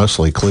 Tonight,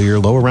 mostly clear,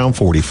 low around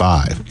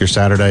 45. Your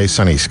Saturday,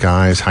 sunny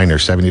skies, high near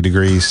 70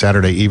 degrees.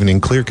 Saturday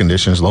evening, clear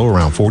conditions, low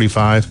around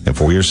 45. And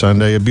for your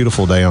Sunday, a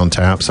beautiful day on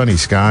tap, sunny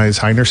skies,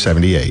 high near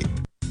 78.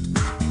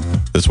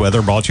 This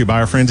weather brought to you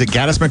by our friends at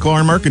Gaddis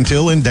McLaurin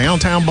Mercantile in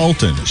downtown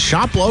Bolton.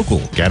 Shop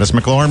local. Gaddis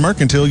McLaurin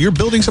Mercantile, your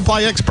building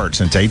supply expert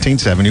since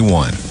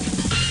 1871.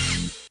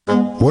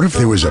 What if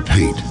there was a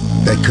paint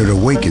that could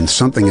awaken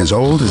something as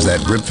old as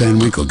that Rip Van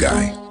Winkle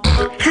guy?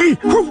 Hey,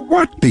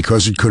 what?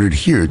 Because it could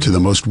adhere to the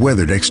most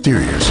weathered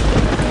exteriors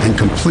and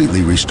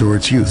completely restore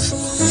its youth.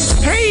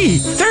 Hey,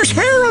 there's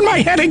hair on my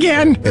head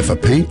again! If a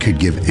paint could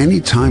give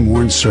any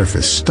time-worn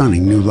surface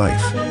stunning new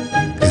life,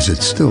 is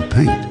it still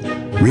paint?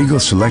 Regal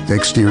Select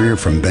Exterior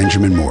from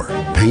Benjamin Moore.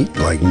 Paint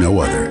like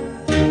no other.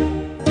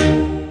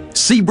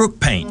 Seabrook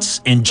Paints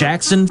in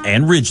Jackson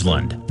and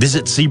Ridgeland.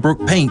 Visit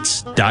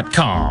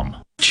SeabrookPaints.com.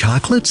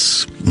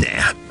 Chocolates?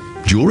 Nah.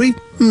 Jewelry?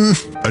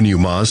 A new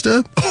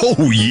Mazda?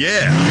 Oh,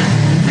 yeah!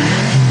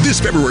 This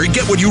February,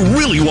 get what you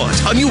really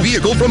want. A new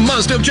vehicle from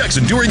Mazda of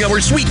Jackson during our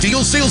Sweet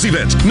Deals sales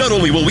event. Not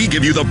only will we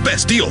give you the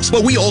best deals,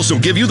 but we also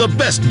give you the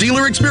best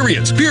dealer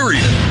experience,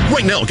 period.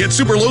 Right now, get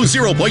super low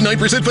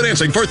 0.9%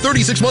 financing for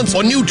 36 months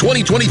on new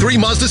 2023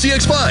 Mazda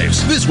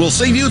CX-5s. This will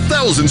save you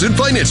thousands in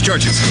finance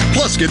charges.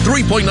 Plus, get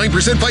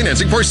 3.9%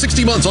 financing for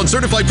 60 months on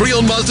certified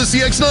pre-owned Mazda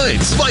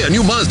CX-9s. Buy a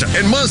new Mazda,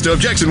 and Mazda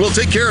of Jackson will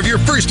take care of your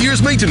first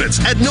year's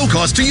maintenance at no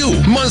cost to you.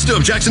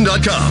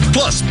 MazdaofJackson.com.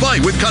 Plus, buy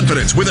with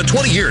confidence with a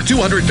 20-year,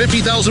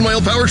 250,000-mile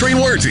powertrain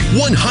warranty.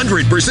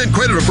 100%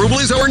 credit approval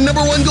is our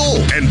 #1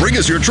 goal. And bring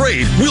us your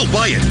trade, we'll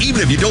buy it, even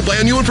if you don't buy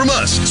a new one from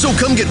us. So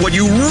come get what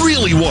you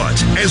really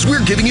want, as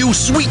we're giving you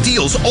sweet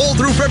deals all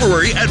through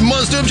February at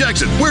Mazda of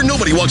Jackson, where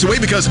nobody walks away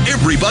because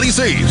everybody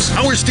saves.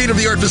 Our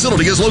state-of-the-art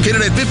facility is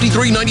located at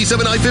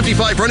 5397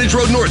 I-55 Frontage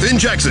Road North in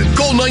Jackson.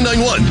 Call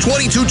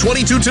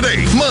 991-2222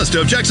 today.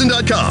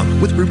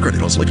 MazdaofJackson.com. With approved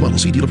credit on select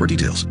models. See dealer for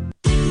details.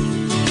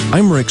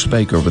 I'm Rick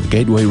Spaker with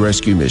Gateway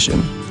Rescue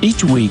Mission.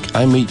 Each week,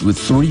 I meet with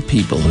 3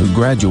 people who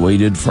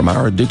graduated from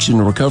our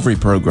addiction recovery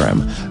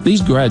program.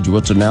 These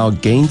graduates are now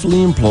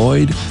gainfully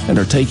employed and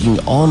are taking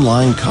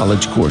online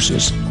college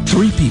courses.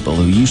 3 people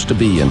who used to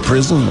be in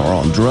prison or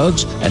on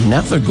drugs, and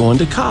now they're going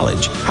to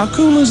college. How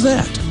cool is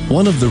that?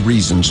 One of the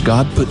reasons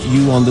God put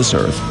you on this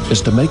earth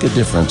is to make a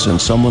difference in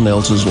someone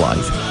else's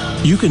life.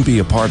 You can be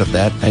a part of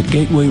that at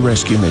Gateway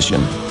Rescue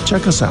Mission.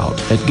 Check us out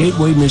at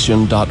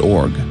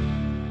gatewaymission.org.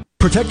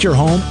 Protect your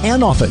home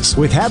and office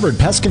with Havard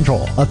Pest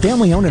Control, a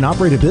family-owned and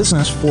operated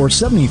business for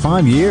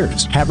 75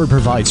 years. Havard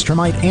provides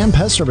termite and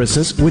pest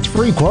services with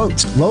free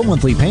quotes, low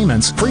monthly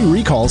payments, free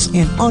recalls,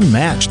 and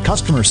unmatched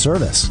customer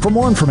service. For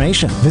more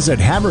information, visit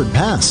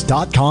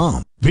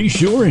HavardPest.com. Be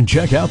sure and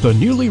check out the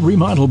newly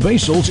remodeled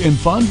Basil's in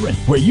Fondren,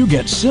 where you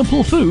get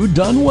simple food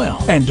done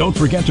well. And don't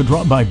forget to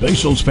drop by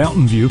Basil's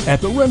Fountain View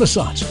at the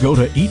Renaissance. Go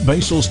to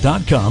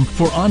eatbasils.com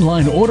for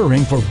online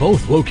ordering for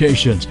both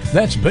locations.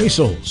 That's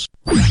Basil's.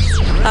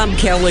 I'm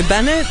Kelly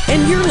Bennett,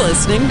 and you're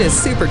listening to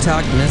Super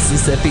Talk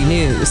Mississippi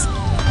News.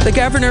 The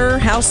governor,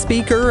 House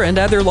Speaker, and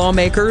other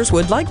lawmakers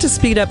would like to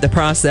speed up the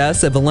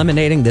process of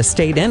eliminating the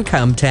state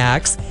income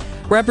tax.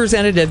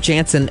 Representative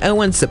Jansen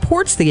Owen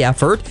supports the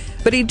effort,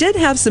 but he did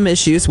have some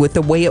issues with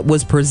the way it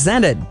was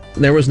presented.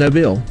 There was no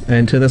bill,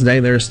 and to this day,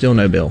 there is still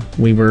no bill.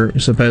 We were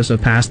supposed to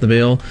have passed the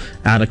bill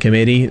out of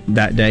committee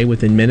that day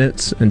within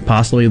minutes and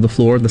possibly the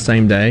floor the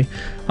same day,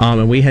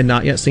 and we had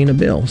not yet seen a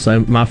bill. So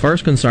my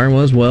first concern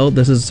was, well,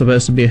 this is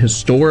supposed to be a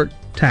historic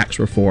tax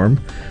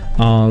reform.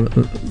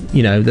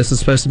 This is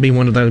supposed to be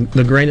one of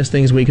the greatest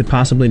things we could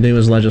possibly do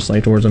as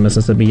legislators in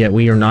Mississippi, yet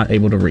we are not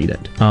able to read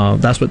it.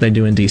 That's what they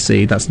do in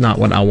D.C. That's not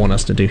what I want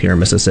us to do here in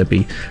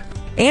Mississippi.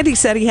 Andy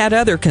said he had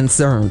other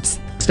concerns.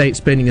 State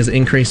spending is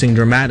increasing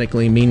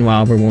dramatically.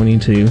 Meanwhile, we're wanting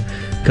to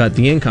cut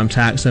the income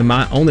tax. And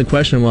my only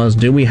question was,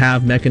 do we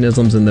have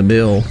mechanisms in the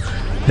bill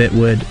that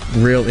would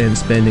reel in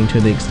spending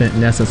to the extent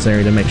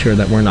necessary to make sure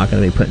that we're not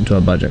going to be put into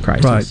a budget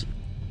crisis? Right.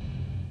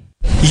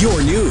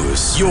 Your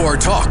news, your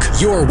talk,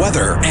 your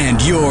weather,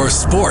 and your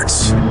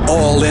sports.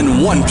 All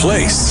in one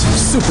place.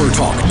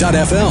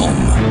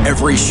 Supertalk.fm.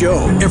 Every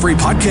show, every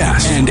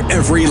podcast, and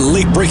every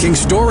late-breaking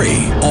story.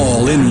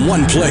 All in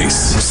one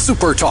place.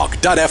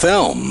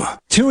 Supertalk.fm.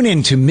 Tune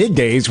in to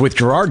Middays with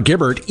Gerard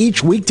Gibbert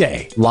each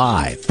weekday,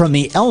 live from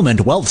the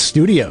Element Wealth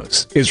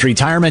Studios. Is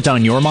retirement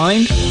on your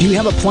mind? Do you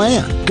have a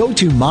plan? Go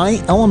to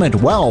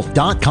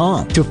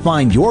myelementwealth.com to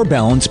find your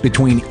balance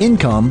between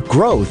income,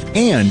 growth,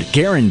 and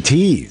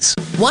guarantees.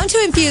 Want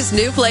to infuse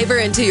new flavor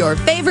into your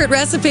favorite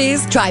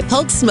recipes? Try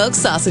Polk's smoked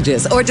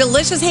sausages or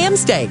delicious ham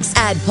steaks.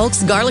 Add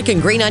Polk's garlic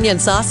and green onion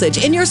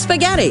sausage in your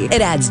spaghetti.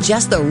 It adds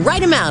just the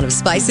right amount of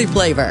spicy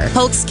flavor.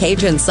 Polk's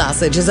Cajun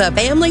sausage is a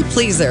family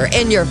pleaser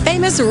in your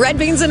famous red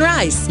beans and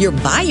rice. Your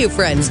Bayou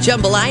Friends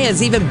jambalaya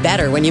is even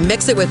better when you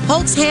mix it with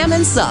Polk's ham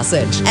and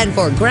sausage. And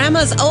for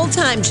Grandma's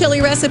old-time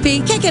chili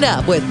recipe, kick it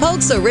up with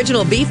Polk's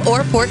original beef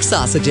or pork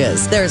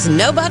sausages. There's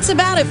no buts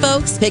about it,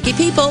 folks. Picky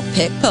people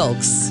pick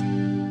Polk's.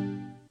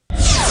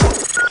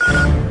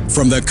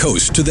 From the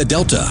coast to the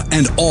Delta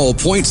and all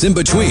points in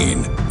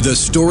between, the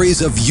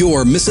stories of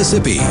your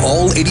Mississippi,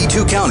 all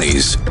 82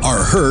 counties,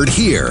 are heard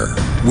here.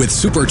 With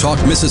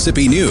SuperTalk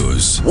Mississippi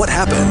News, what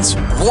happens?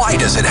 Why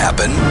does it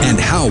happen? And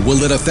how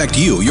will it affect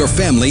you, your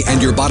family, and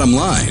your bottom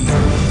line?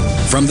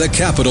 From the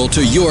capital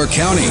to your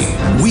county,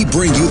 we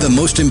bring you the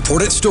most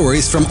important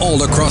stories from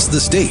all across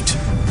the state.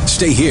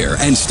 Stay here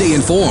and stay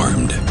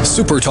informed.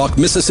 SuperTalk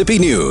Mississippi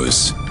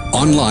News.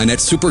 Online at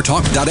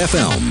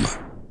supertalk.fm.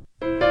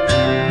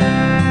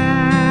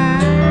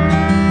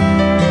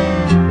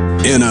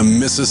 In a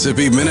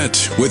Mississippi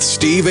Minute with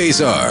Steve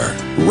Azar,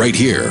 right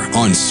here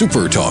on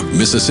Super Talk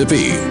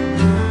Mississippi.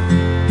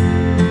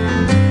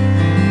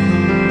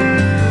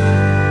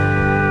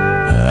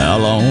 How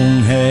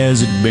long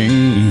has it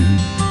been?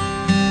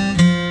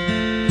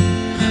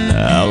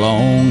 How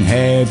long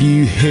have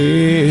you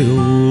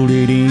held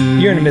it in?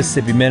 You're in a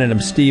Mississippi Minute.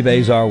 I'm Steve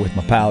Azar with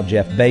my pal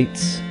Jeff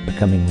Bates,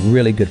 becoming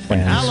really good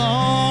friends.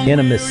 In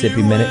a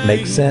Mississippi Minute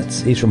makes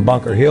sense. He's from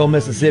Bunker Hill,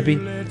 Mississippi,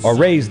 or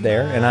raised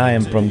there, and I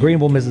am from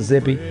Greenville,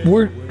 Mississippi.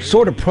 We're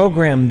sort of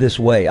programmed this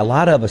way. A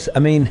lot of us,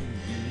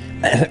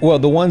 well,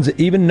 the ones that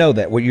even know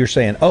that, what you're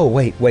saying, oh,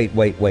 wait.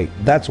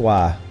 That's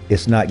why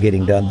it's not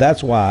getting done.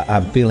 That's why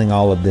I'm feeling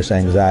all of this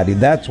anxiety.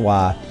 That's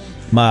why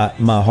my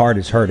heart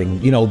is hurting.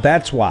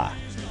 That's why.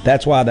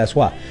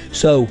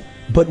 So,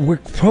 but we're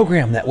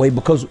programmed that way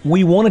because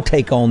we want to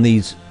take on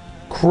these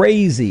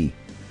crazy,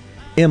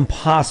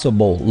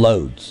 impossible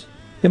loads.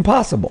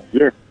 Impossible.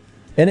 Yeah.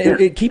 And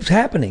it keeps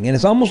happening. And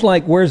it's almost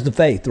like, where's the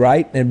faith,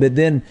 right? But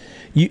then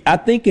I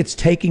think it's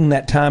taking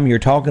that time you're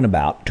talking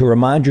about to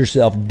remind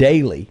yourself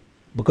daily.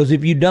 Because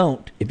if you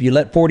don't, if you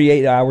let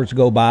 48 hours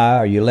go by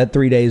or you let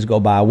 3 days go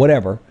by,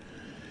 whatever,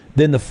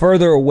 then the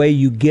further away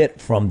you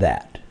get from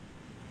that.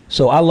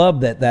 So I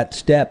love that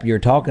step you're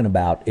talking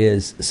about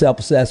is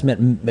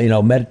self-assessment,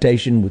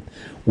 meditation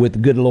with the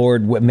good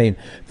Lord.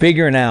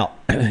 Figuring out,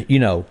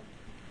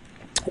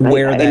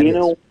 where that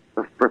is.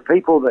 For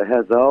people that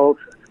has those,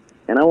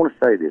 and I want to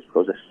say this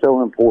because it's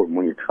so important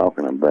when you're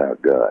talking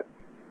about God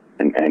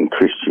and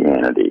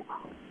Christianity.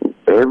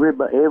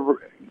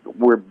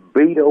 We're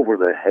beat over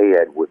the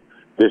head with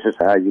this is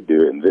how you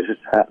do it, and this is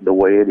the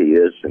way it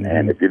is,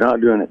 and if you're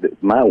not doing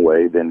it my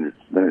way, then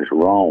it's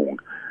wrong,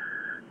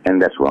 and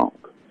that's wrong.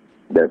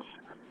 That's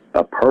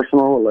a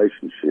personal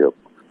relationship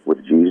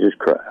with Jesus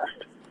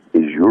Christ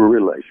is your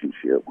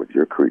relationship with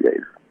your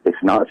Creator.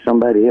 It's not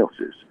somebody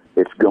else's.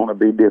 It's going to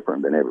be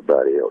different than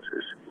everybody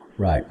else's.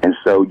 Right. And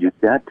so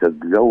you've got to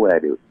go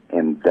at it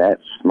in that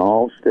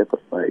small step of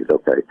faith.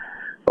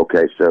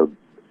 Okay, so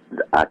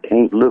I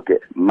can't look at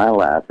my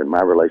life and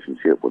my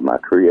relationship with my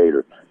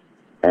Creator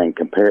and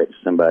compare it to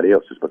somebody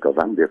else's because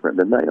I'm different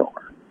than they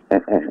are.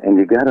 And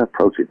you got to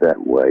approach it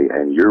that way.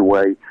 And your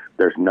way,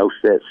 there's no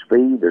set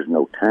speed. There's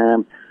no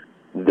time.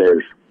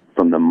 There's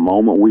from the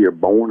moment we are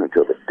born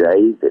until the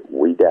day that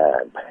we die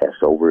and pass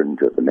over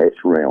into the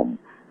next realm.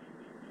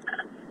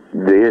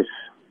 This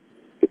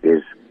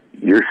is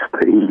your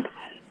speed,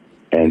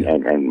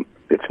 and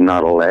it's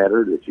not a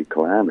ladder that you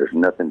climb. There's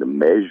nothing to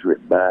measure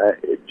it by.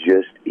 It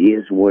just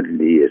is what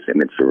it is,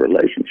 and it's a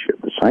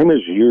relationship. The same as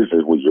yours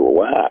is with your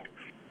wife.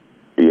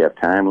 Do you have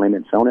time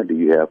limits on it? Do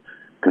you have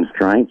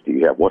constraints? Do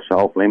you have what's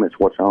off limits,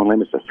 what's on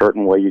limits, a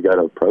certain way you got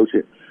to approach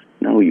it?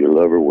 No, you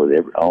love her with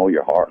all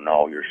your heart and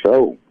all your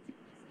soul.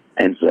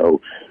 And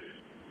so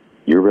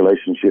your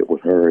relationship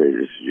with her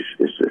is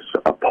just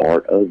a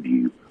part of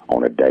you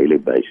on a daily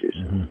basis.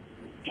 Mm-hmm.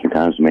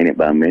 Sometimes minute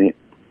by minute,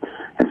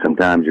 and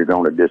sometimes you're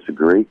going to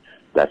disagree.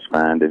 That's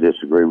fine to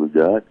disagree with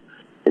God.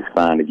 It's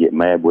fine to get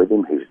mad with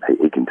him.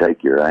 He can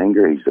take your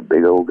anger. He's a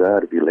big old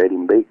God if you let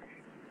him be.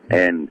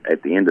 And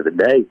at the end of the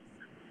day,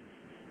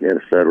 you got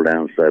to settle down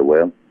and say,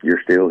 well,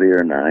 you're still here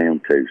and I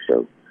am too,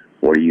 so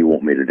what do you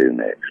want me to do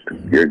next?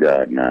 You're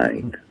God and I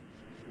ain't.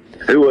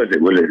 Who was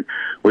it?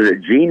 Was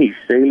it Jeannie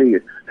Seeley?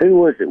 Who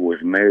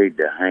was married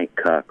to Hank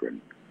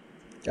Cochran?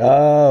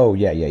 Oh,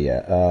 yeah.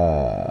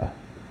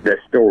 That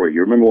story.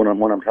 You remember what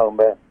I'm talking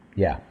about?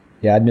 Yeah,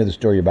 I knew the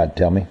story you're about to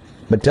tell me.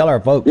 But tell our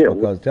folks,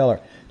 because tell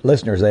our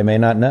listeners, they may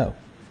not know.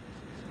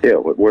 Yeah,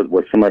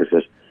 what somebody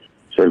says,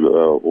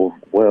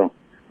 well,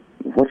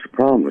 what's the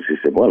problem? She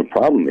said, well, the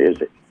problem is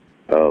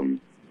a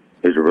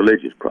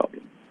religious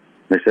problem.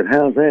 They said,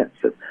 how's that?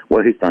 I said,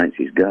 well, he thinks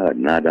he's God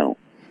and I don't.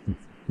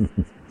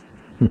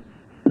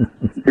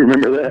 You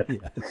remember that?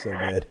 Yeah, it's so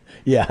good.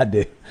 Yeah, I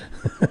do.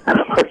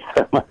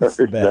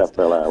 That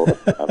fell out.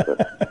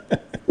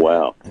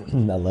 Wow. I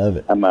love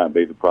it. That might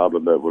be the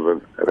problem that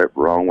was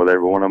wrong with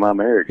every one of my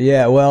marriages.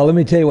 Yeah, well, let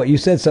me tell you what, you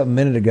said something a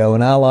minute ago,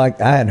 and I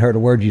hadn't heard a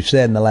word you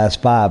said in the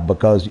last 5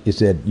 because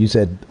you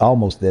said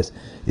almost this.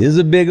 Is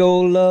a big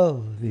old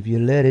love if you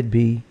let it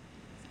be.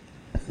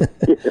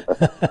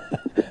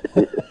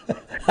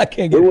 I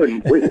can't get we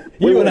wouldn't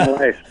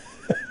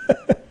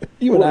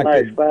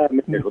last 5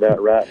 minutes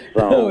without writing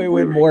songs. No, it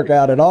wouldn't work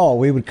out at all.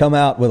 We would come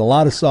out with a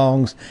lot of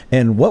songs,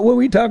 and what were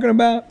we talking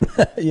about?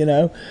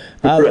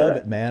 I love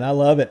it, man. I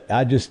love it.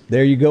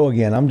 There you go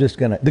again.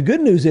 The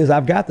good news is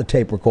I've got the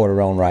tape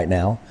recorder on right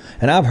now,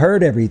 and I've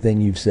heard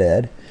everything you've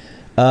said.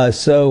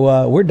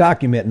 So we're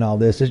documenting all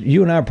this.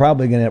 You and I are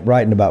probably going to end up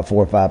writing about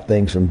 4 or 5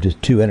 things from just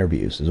 2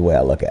 interviews is the way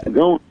I look at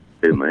it.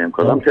 Man,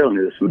 because I'm telling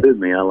you, this with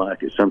me, I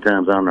like it.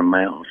 Sometimes I'm the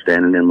mountain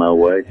standing in my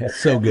way. That's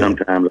so good.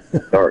 Sometimes a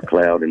dark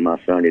cloud in my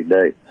sunny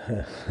day.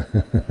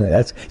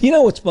 That's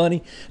what's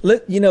funny.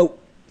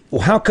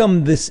 How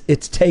come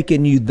it's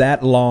taken you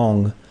that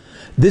long?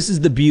 This is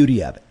the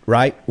beauty of it,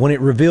 right? When it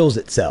reveals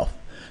itself.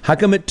 How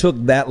come it took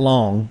that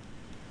long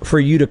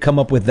for you to come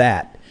up with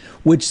that?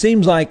 Which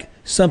seems like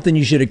something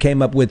you should have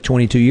came up with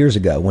 22 years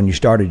ago when you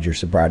started your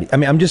sobriety. I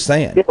mean, I'm just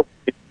saying.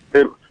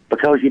 Yeah,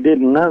 because you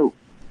didn't know.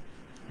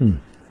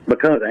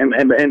 Because and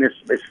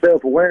it's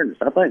self-awareness.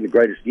 I think the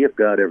greatest gift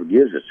God ever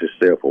gives us is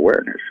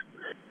self-awareness.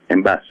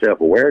 And by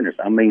self-awareness,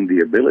 I mean the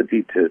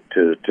ability to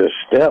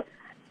step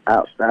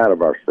outside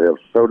of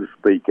ourselves, so to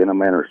speak, in a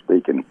manner of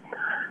speaking,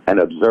 and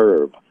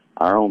observe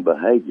our own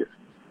behavior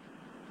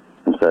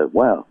and say,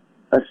 wow,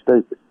 that's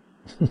stupid.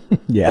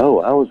 Yeah. Oh,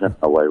 I was in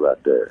my way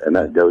right there. And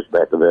that goes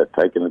back to that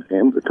taking an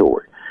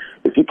inventory.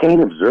 If you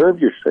can't observe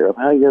yourself,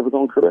 how are you ever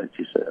going to correct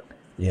yourself?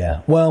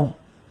 Yeah. Well,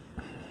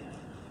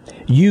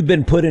 you've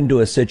been put into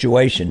a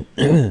situation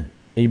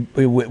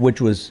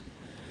which was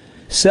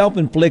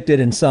self-inflicted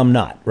and some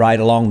not, right,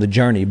 along the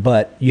journey,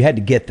 but you had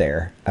to get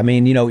there. I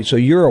mean, so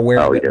you're aware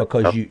of it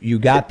because you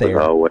got there. It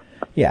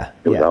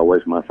was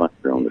always my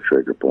finger on the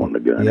trigger pointing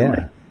the gun at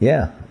me.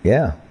 Yeah.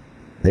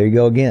 There you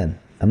go again.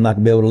 I'm not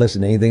going to be able to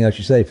listen to anything else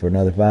you say for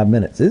another 5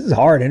 minutes. This is a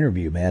hard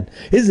interview, man.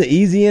 This is an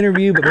easy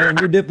interview, but man,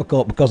 you're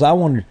difficult because I've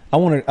only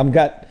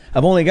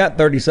got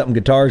 30-something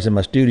guitars in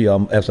my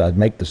studio as I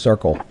make the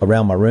circle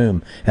around my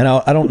room, and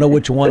I don't know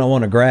which one I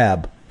want to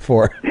grab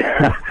for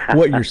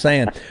what you're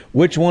saying.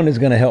 Which one is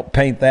going to help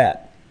paint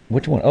that?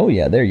 Which one? Oh,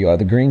 yeah, there you are,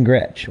 the green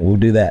Gretsch. We'll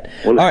do that.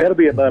 Well, it's got to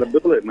be about a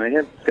bullet, man.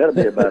 It's got to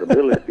be about a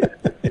bullet.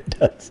 It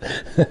does.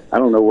 I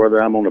don't know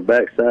whether I'm on the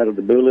back side of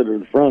the bullet or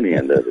the front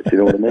end of it. You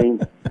know what I mean?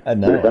 I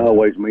know. But it's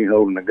always me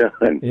holding the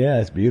gun.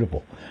 Yeah, it's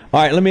beautiful.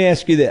 All right, let me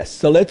ask you this.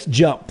 So let's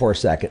jump for a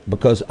second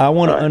because I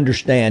want to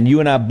understand. You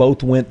and I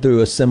both went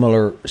through a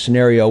similar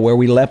scenario where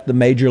we left the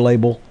major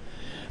label.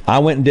 I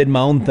went and did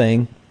my own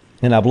thing,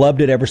 and I've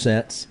loved it ever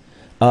since.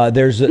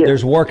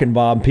 There's work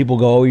involved. People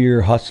go, oh,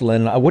 you're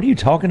hustling. What are you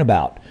talking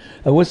about?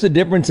 What's the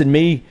difference in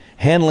me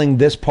handling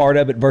this part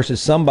of it versus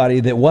somebody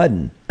that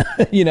wasn't?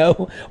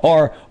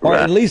 Or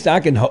at least I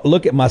can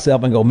look at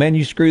myself and go, man,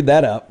 you screwed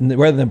that up,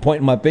 rather than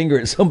pointing my finger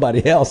at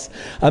somebody else.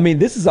 I mean,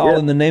 this is all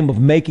in the name of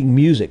making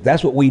music.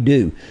 That's what we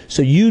do.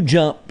 So you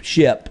jump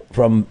ship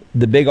from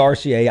the big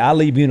RCA. I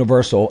leave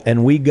Universal,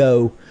 and we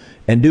go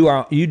and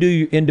you do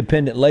your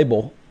independent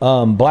label.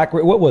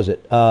 What was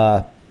it?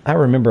 I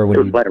remember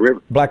when Black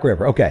River. Black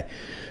River. Okay.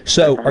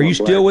 So are you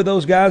still with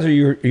those guys, or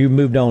you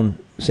moved on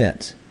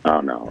since? Oh,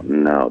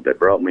 no. They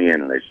brought me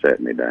in and they sat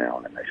me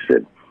down and they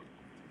said,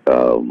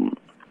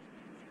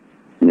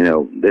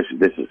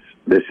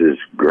 this is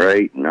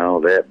great and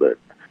all that, but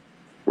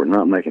we're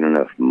not making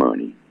enough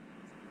money,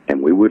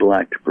 and we would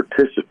like to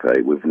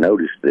participate. We've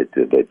noticed that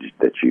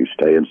you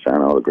stay and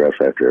sign autographs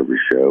after every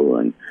show,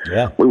 and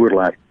we would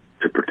like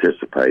to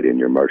participate in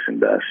your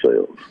merchandise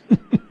sales.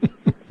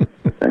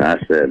 And I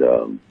said,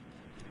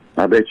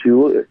 I bet you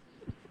would.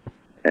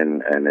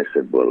 And they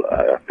said, well,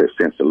 I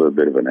sensed a little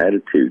bit of an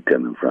attitude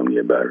coming from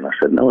you about it. And I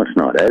said, no, it's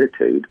not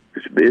attitude.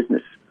 It's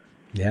business.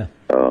 Yeah.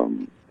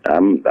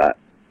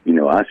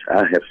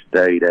 I have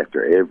stayed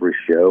after every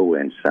show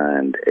and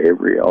signed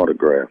every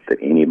autograph that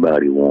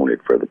anybody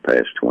wanted for the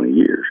past 20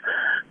 years.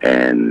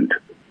 And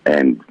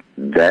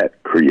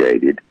that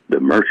created the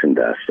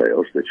merchandise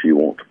sales that you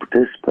want to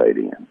participate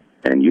in.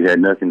 And you had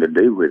nothing to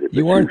do with it.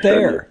 You weren't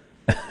there.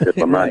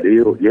 My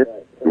deal, yes,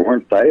 you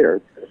weren't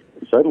there.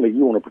 Suddenly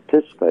you want to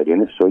participate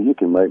in it so you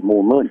can make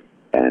more money.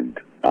 And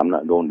I'm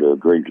not going to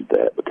agree to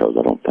that because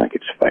I don't think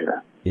it's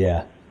fair.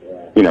 Yeah.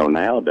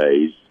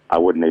 Nowadays, I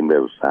wouldn't even be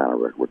able to sign a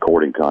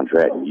recording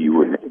contract, and you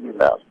wouldn't even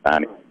be able to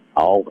sign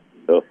all the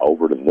stuff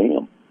over to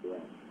them.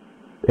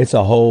 It's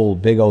a whole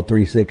big old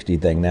 360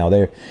 thing now.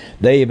 They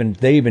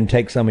even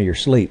take some of your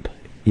sleep.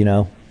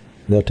 They'll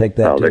take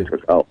that too. They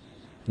took all.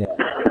 Yeah.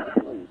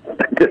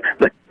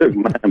 They took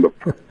mine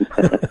before.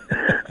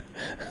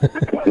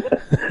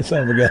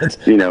 Son of a guns.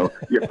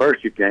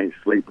 First you can't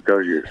sleep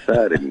because you're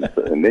excited,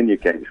 and then you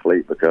can't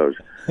sleep because,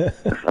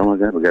 oh my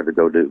God, we got to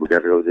go do this,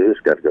 got to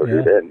go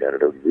do that, and got to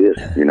do this,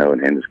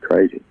 and it's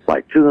crazy.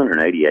 Like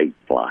 288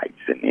 flights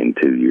in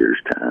 2 years'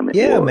 time.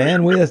 Yeah,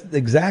 man.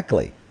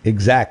 Exactly.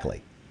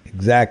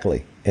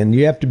 And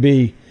you have to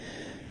be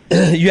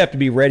ready. You have to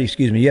be ready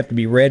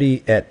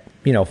at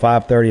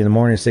 5:30 in the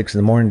morning, 6 in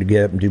the morning to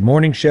get up and do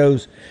morning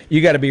shows.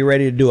 You got to be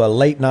ready to do a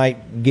late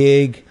night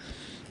gig.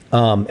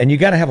 And you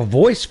got to have a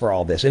voice for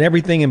all this and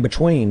everything in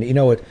between. I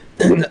don't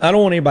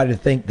want anybody to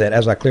think that,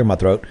 as I clear my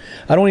throat,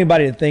 I don't want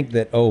anybody to think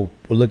that, oh,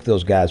 well, look at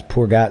those guys,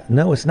 poor guys.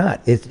 No, it's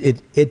not.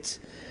 It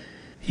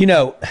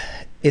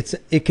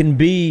can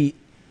be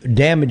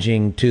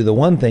damaging to the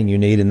one thing you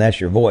need, and that's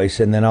your voice.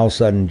 And then all of a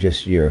sudden,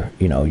 just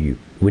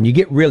when you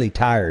get really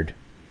tired,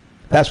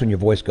 that's when your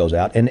voice goes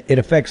out, and it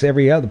affects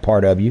every other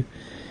part of you.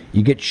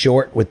 You get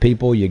short with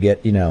people. You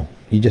get, you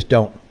just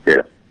don't.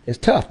 Yeah. It's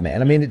tough,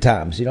 man. I mean, at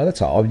times,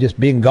 that's all. Just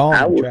being gone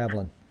and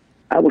traveling.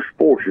 I was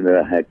fortunate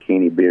I had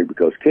Kenny Beard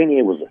because Kenny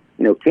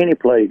Kenny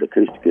played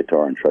acoustic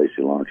guitar in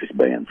Tracy Lawrence's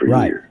band for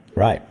years.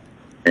 Right.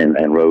 And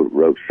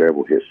wrote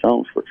several of his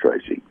songs for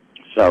Tracy.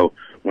 So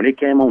when he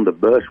came on the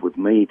bus with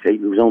me, he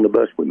was on the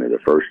bus with me the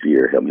first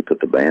year, helped me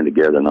put the band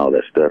together and all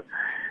that stuff.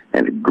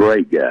 And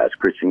great guys,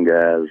 Christian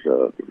guys. There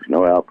was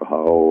no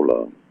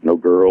alcohol, no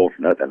girls,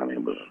 nothing. I mean,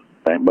 it was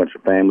a bunch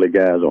of family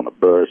guys on a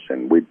bus,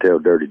 and we'd tell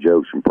dirty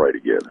jokes and pray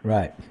together.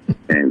 Right.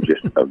 And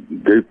just a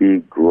goofy,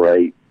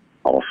 great,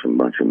 awesome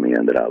bunch of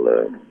men that I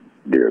love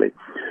dearly.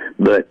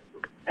 But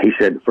he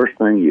said the first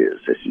thing is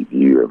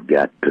you have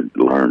got to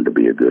learn to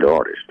be a good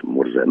artist. And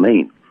what does that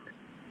mean?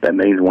 That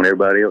means when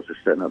everybody else is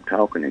sitting up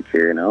talking and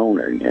carrying on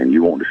and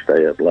you want to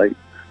stay up late,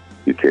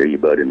 you carry your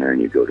butt in there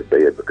and you go to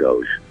bed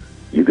because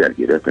you got to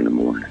get up in the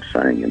morning and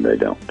sing, and they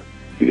don't.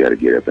 You got to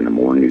get up in the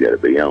morning, you got to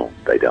be on.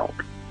 They don't.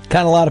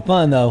 Kind of a lot of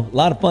fun, though. A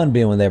lot of fun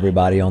being with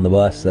everybody on the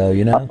bus, though,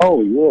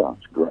 Oh, yeah,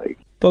 it's great.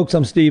 Folks,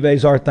 I'm Steve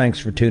Azar. Thanks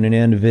for tuning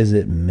in to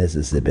visit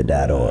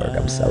Mississippi.org.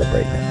 I'm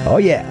celebrating it. Oh,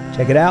 yeah.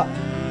 Check it out.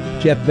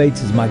 Jeff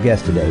Bates is my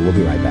guest today. We'll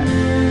be right back.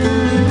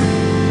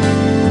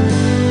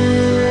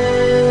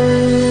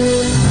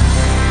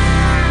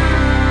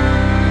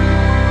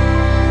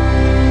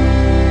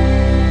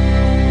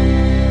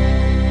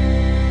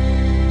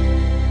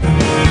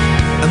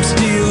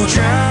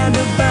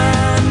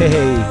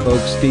 Hey,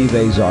 folks, Steve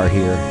Azar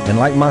here. And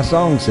like my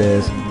song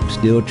says, I'm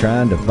still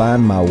trying to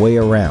find my way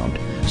around.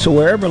 So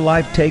wherever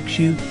life takes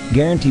you,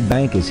 Guarantee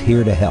Bank is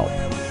here to help.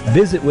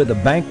 Visit with a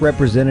bank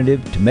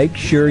representative to make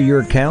sure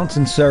your accounts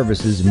and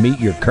services meet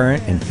your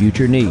current and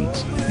future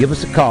needs. Give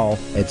us a call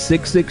at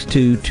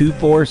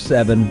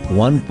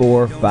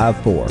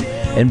 662-247-1454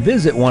 and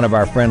visit one of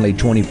our friendly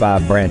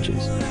 25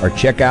 branches or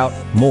check out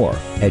more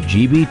at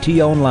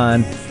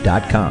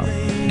gbtonline.com.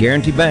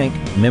 Guarantee Bank,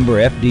 member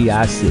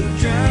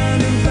FDIC.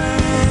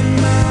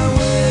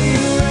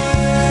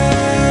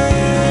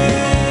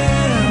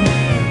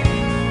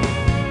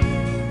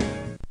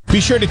 Be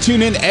sure to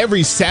tune in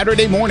every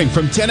Saturday morning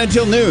from 10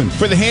 until noon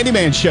for The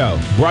Handyman Show.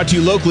 Brought to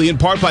you locally in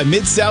part by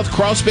Mid-South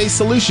Crawl Space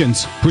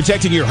Solutions.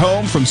 Protecting your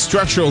home from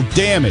structural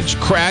damage,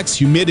 cracks,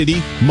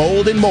 humidity,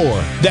 mold, and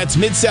more. That's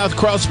Mid-South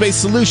Crawl Space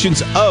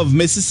Solutions of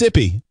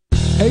Mississippi.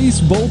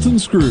 Ace Bolt &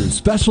 Screw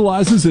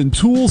specializes in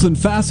tools and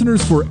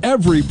fasteners for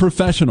every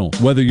professional.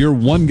 Whether you're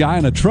one guy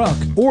in a truck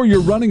or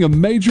you're running a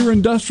major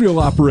industrial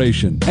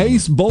operation,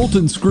 Ace Bolt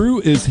 &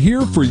 Screw is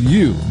here for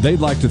you.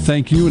 They'd like to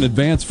thank you in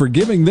advance for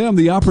giving them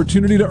the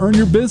opportunity to earn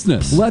your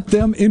business. Let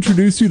them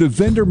introduce you to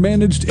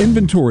vendor-managed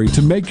inventory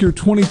to make your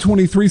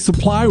 2023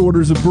 supply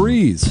orders a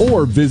breeze.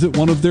 Or visit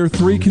one of their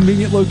 3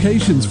 convenient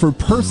locations for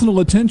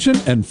personal attention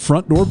and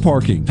front door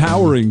parking.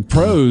 Powering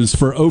pros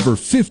for over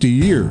 50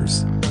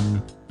 years.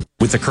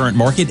 With the current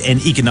market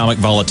and economic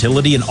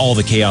volatility and all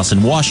the chaos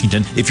in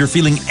Washington, if you're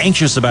feeling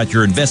anxious about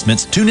your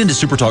investments, tune in to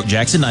Super Talk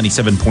Jackson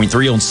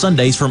 97.3 on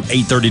Sundays from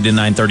 8:30 to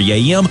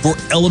 9:30 a.m. for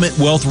Element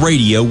Wealth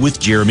Radio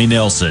with Jeremy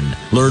Nelson.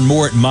 Learn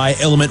more at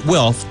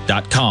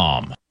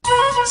myelementwealth.com.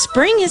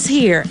 Spring is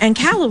here, and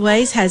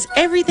Callaway's has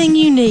everything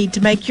you need to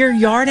make your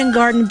yard and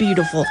garden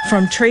beautiful.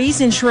 From trees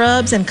and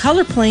shrubs and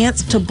color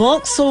plants to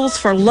bulk soils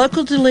for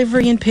local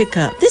delivery and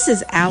pickup. This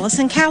is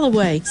Allison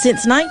Callaway.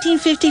 Since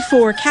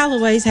 1954,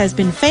 Callaway's has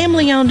been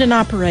family-owned and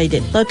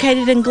operated,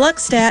 located in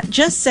Gluckstadt,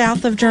 just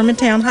south of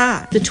Germantown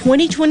High. The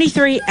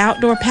 2023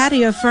 outdoor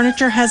patio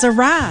furniture has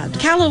arrived.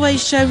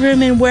 Callaway's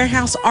showroom and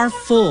warehouse are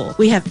full.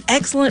 We have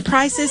excellent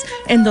prices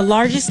and the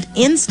largest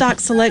in-stock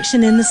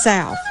selection in the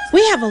South.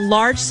 We have a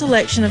large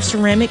selection of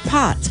ceramic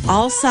pots,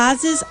 all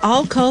sizes,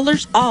 all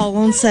colors, all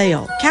on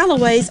sale.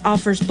 Callaway's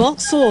offers bulk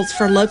soils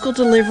for local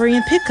delivery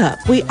and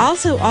pickup. We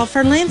also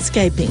offer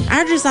landscaping.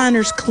 Our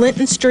designers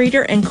Clinton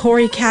Streeter and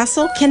Corey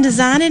Castle can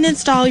design and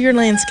install your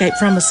landscape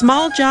from a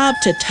small job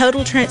to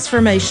total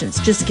transformations.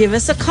 Just give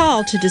us a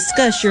call to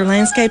discuss your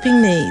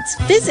landscaping needs.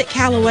 Visit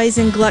Callaway's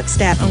in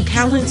Gluckstadt on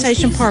Calhoun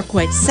Station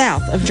Parkway,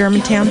 south of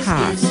Germantown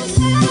High.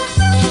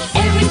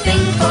 Everything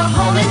for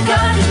home and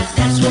garden,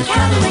 that's what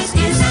Callaway's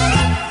is.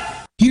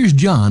 Here's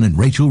John and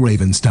Rachel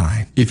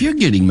Ravenstein. If you're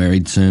getting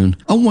married soon,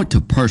 I want to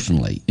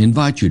personally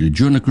invite you to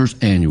Juniker's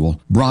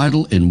annual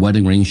Bridal and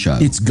Wedding Ring Show.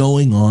 It's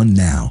going on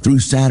now through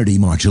Saturday,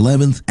 March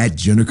 11th at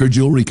Juniker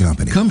Jewelry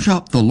Company. Come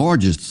shop the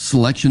largest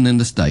selection in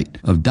the state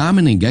of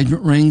diamond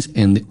engagement rings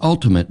and the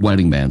ultimate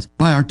wedding bands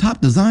by our top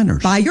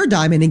designers. Buy your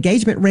diamond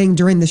engagement ring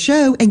during the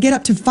show and get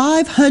up to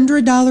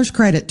 $500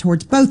 credit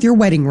towards both your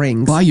wedding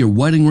rings. Buy your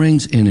wedding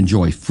rings and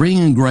enjoy free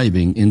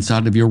engraving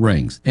inside of your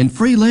rings and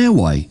free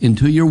layaway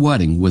into your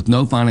wedding with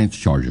no finance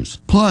charges.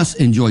 Plus,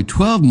 enjoy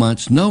 12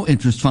 months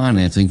no-interest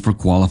financing for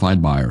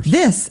qualified buyers.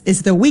 This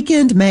is the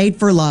weekend made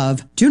for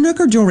love.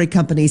 Juniker Jewelry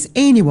Company's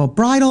annual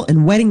bridal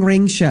and wedding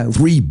ring show.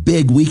 3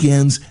 big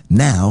weekends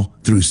now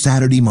through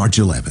Saturday, March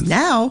 11th.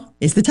 Now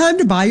is the time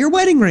to buy your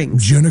wedding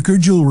rings. Juniker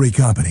Jewelry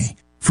Company.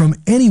 From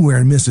anywhere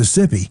in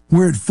Mississippi,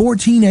 we're at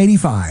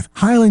 1485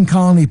 Highland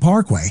Colony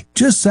Parkway,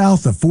 just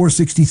south of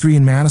 463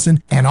 in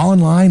Madison, and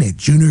online at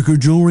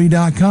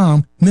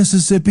junikerjewelry.com,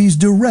 Mississippi's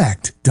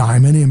direct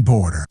diamond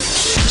importer.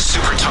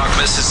 Super Talk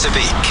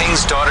Mississippi,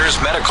 King's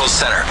Daughters Medical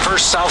Center,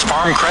 First South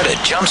Farm Credit,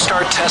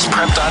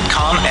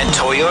 JumpstartTestPrep.com, and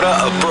Toyota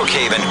of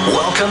Brookhaven.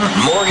 Welcome,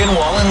 Morgan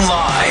Wallen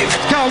Live.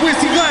 Y'all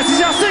whiskey glasses,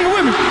 y'all sing it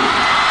with me.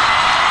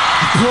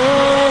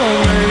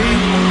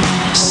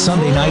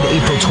 Sunday night,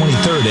 April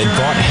 23rd at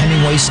Vaught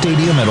Hemingway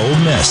Stadium at Ole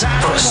Miss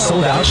for a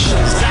sold-out show.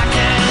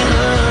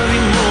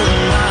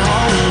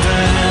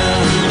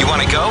 You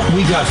want to go?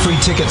 We got free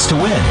tickets to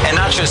win. And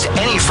not just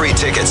any free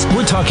tickets.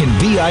 We're talking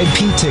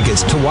VIP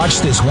tickets to watch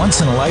this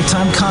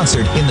once-in-a-lifetime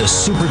concert in the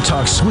Super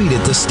Talk Suite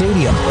at the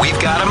stadium. We've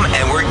got them,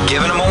 and we're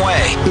giving them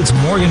away. It's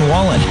Morgan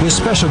Wallen with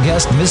special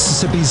guest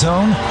Mississippi's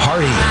own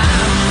Hardy.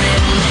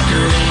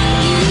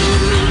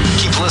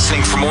 Keep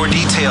listening for more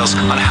details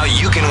on how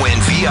you can win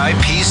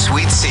VIP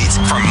suite seats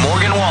from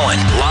Morgan Wallen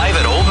live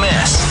at Ole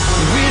Miss.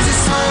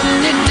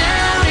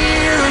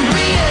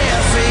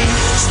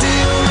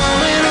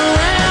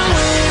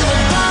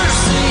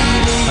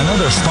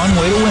 Another fun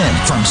way to win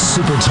from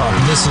Super Talk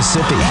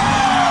Mississippi.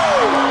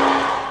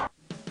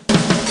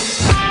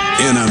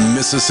 In a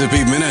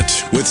Mississippi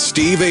Minute with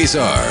Steve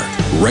Azar,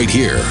 right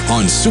here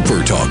on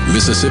Super Talk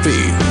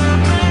Mississippi.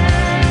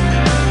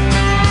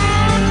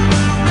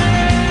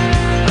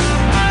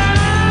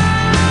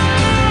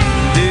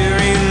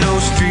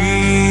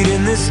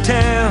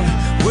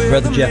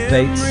 Brother Jeff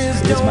Bates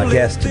is my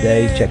guest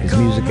today. Check his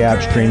music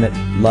out, stream it,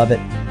 love it,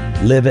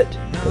 live it,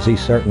 because he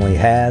certainly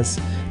has.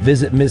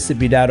 Visit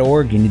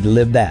Mississippi.org. You need to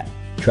live that.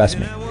 Trust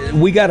me.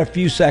 We got a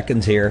few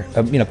seconds here,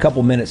 a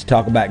couple minutes to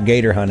talk about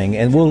gator hunting,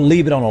 and we'll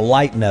leave it on a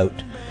light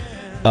note.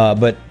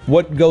 But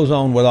what goes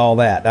on with all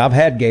that? I've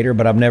had gator,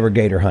 but I've never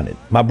gator hunted.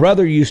 My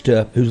brother used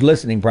to, who's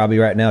listening probably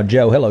right now,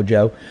 Joe, hello,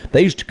 Joe.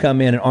 They used to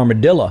come in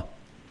armadillo.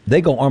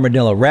 They go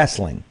armadillo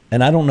wrestling,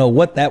 and I don't know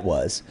what that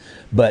was,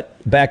 but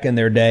back in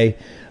their day,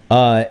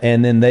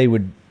 and then they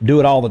would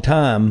do it all the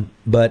time,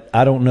 but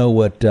I don't know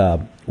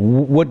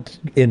what's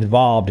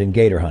involved in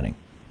gator hunting.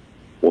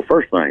 Well,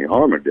 first thing,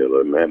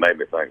 armadillo, man, made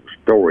me think of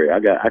a story. I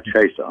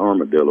chased an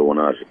armadillo when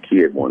I was a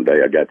kid one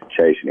day. I got to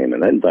chasing him,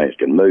 and them things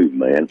can move,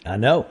 man. I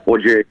know.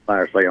 Well, Jerry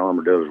Fire say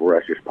armadillos were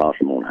that's just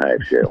possum on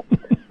half shell.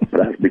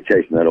 But I was be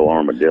chasing that old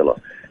armadillo.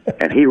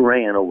 And he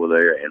ran over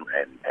there and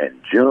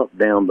jumped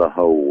down the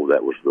hole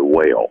that was the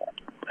well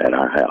at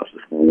our house.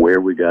 It's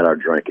where we got our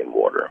drinking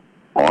water.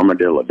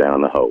 Armadillo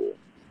down the hole.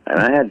 And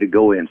I had to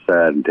go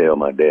inside and tell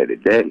my daddy,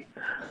 Daddy,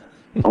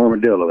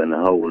 armadillo in the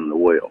hole in the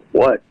well.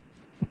 What?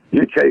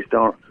 You chased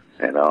on?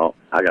 And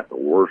I got the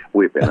worst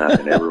whipping I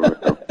can ever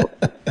remember.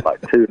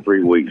 Like 2 or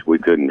 3 weeks, we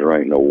couldn't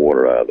drink no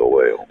water out of the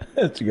well.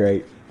 That's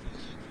great.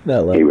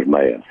 He was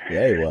mad.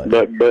 Yeah, he was.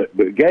 But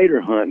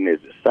gator hunting is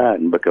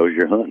exciting because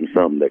you're hunting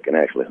something that can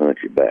actually hunt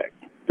you back.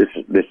 This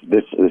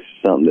is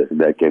something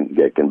that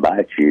can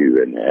bite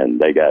you, and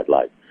they got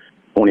like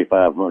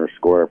 2,500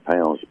 square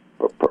pounds,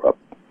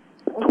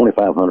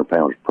 2,500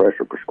 pounds of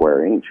pressure per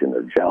square inch in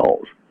their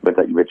jaws. But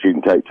you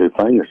can take 2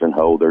 fingers and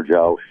hold their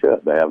jaws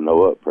shut. They have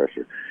no up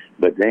pressure.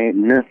 But there ain't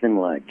nothing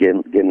like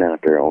getting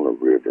out there on the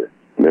river,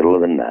 middle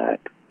of the night,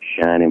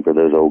 shining for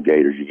those old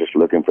gators. You're just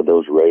looking for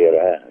those red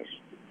eyes.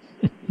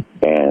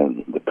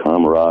 And the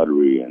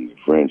camaraderie and the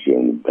friendship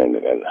and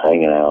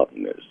hanging out,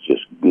 and it's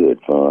just good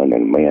fun.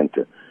 And, man,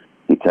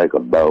 you take a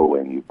bow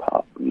and you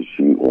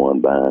shoot one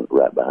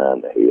right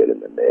behind the head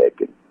and the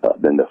neck, and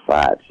then the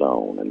fight's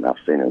on. And I've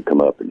seen them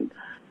come up and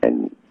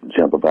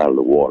jump up out of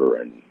the water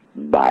and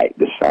bite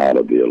the side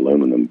of the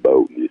aluminum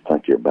boat, and you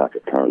think you're about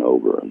to turn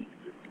over.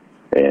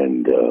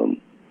 And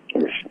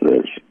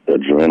there's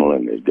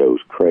adrenaline that goes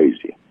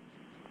crazy.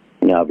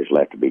 You obviously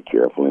have to be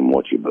careful and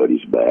watch your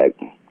buddy's back.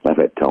 I've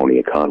had Tony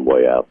and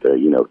Conway out there.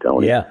 You know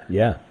Tony.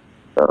 Yeah.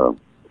 Fell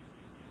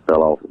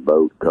off a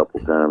boat a couple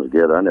times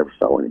together. I never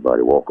saw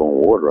anybody walk on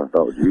water. I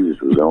thought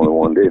Jesus was the only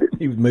one did it.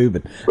 He was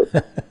moving.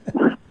 But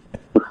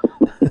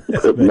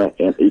man,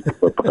 he came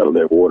up out of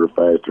that water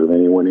faster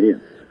than he went in.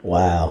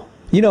 Wow.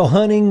 You know,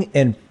 hunting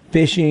and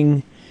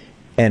fishing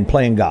and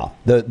playing golf,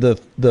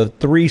 the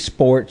three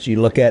sports you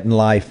look at in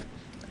life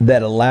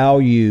that allow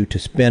you to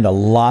spend a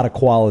lot of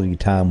quality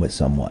time with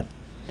someone.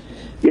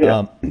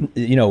 Yeah.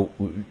 You know,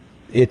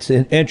 it's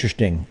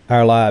interesting,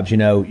 our lives, you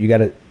know, you got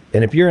to,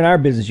 and if you're in our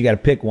business, you got to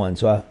pick one.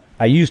 So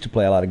I used to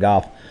play a lot of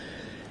golf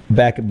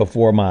back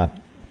before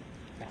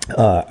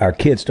our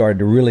kids started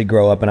to really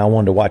grow up, and I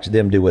wanted to watch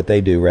them do what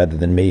they do rather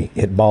than me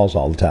hit balls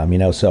all the time, you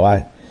know. So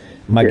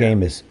my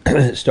game has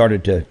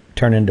started to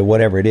turn into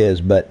whatever it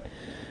is, but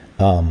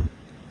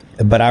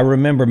I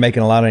remember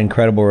making a lot of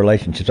incredible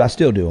relationships. I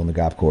still do on the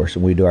golf course,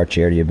 and we do our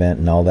charity event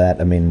and all that.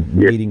 I mean,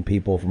 meeting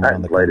people from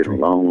around the country. I haven't played it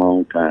a long,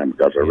 long time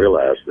because I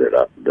realized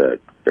that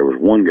there was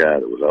one guy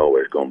that was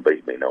always going to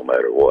beat me no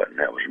matter what, and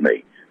that was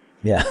me.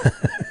 Yeah.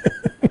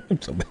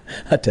 So,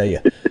 I tell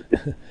you.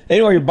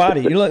 Anyway, your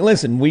body. You look,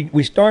 listen.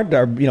 We start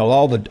our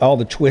all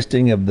the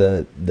twisting of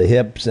the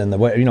hips and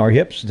our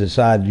hips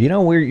decide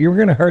you're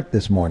going to hurt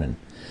this morning.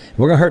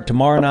 We're going to hurt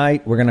tomorrow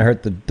night. We're going to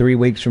hurt 3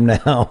 weeks from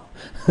now.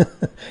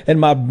 And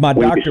my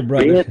doctor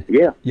brother,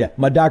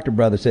 my doctor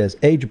brother says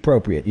age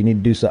appropriate. You need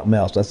to do something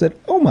else. I said,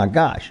 oh my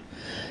gosh,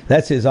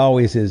 that's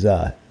always his.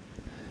 I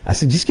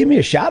said, just give me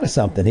a shot of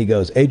something. He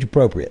goes, age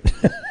appropriate,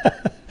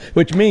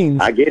 which means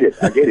I get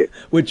it.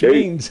 Which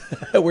means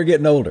we're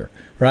getting older,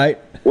 right?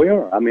 We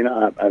are. I mean,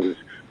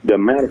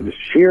 the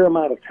sheer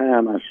amount of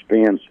time I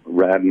spend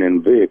riding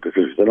in vehicles,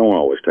 because I don't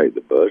always take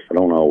the bus. I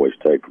don't always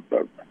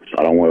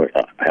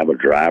have a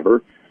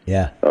driver.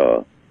 Yeah.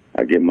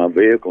 I get my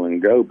vehicle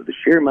and go, but the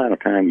sheer amount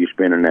of time you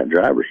spend in that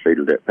driver's seat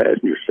or that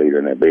passenger seat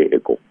in that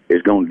vehicle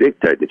is going to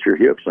dictate that your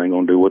hips ain't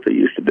going to do what they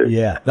used to do.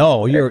 Yeah.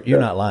 No, you're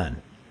not lying.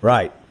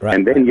 Right.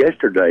 And then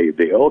yesterday,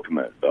 the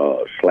ultimate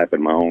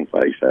slapping my own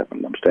face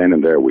happened. I'm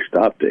standing there. We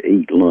stopped to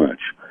eat lunch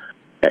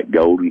at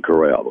Golden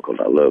Corral because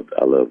I love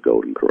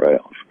Golden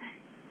Corrals.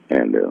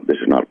 And this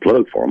is not a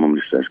plug for them. I'm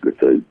just saying it's good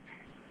food.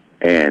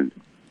 And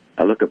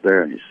I look up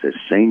there and it says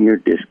senior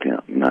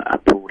discount. And I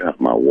pulled out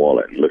my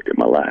wallet and looked at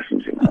my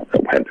license, and I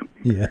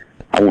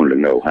wanted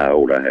to know how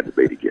old I had to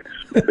be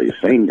to be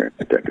a senior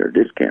at their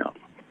discount.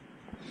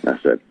 And I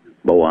said,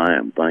 boy, I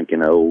am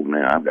thinking old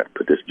now. I've got to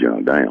put this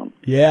junk down.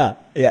 Yeah.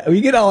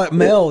 You get all that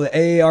mail, the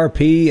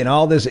AARP and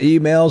all this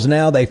emails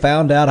now. They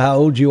found out how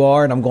old you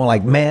are, and I'm going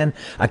like, man,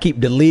 I keep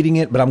deleting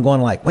it, but I'm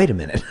going like, wait a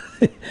minute.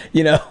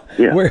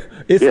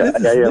 This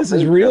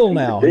is real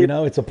now.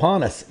 It's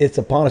upon us. It's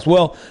upon us.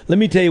 Well, let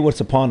me tell you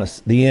what's upon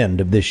us, the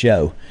end of this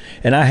show.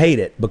 And I hate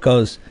it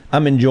because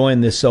I'm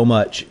enjoying this so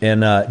much.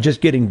 And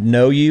just getting to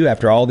know you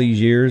after all these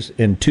years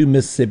in 2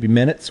 Mississippi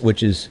Minutes,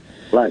 which is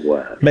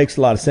likewise makes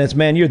a lot of sense.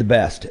 Man, you're the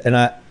best. And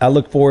I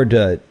look forward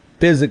to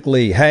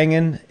physically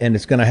hanging, and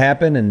it's going to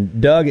happen.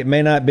 And Doug, it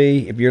may not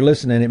be, if you're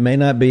listening, it may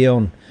not be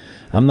on,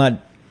 I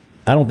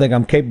don't think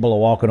I'm capable of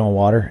walking on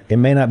water. It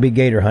may not be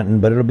gator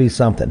hunting, but it'll be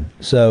something.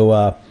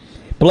 So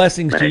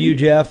blessings to you,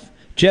 Jeff.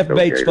 Jeff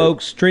Bates,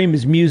 folks. Stream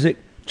his music.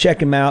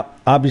 Check him out.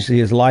 Obviously,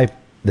 his life,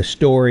 the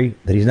story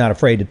that he's not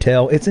afraid to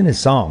tell, it's in his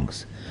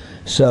songs.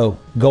 So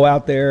go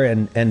out there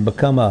and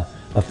become a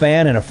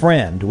fan and a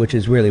friend, which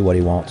is really what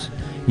he wants.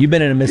 You've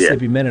been in a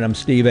Mississippi Minute. I'm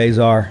Steve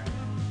Azar.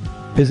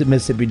 Visit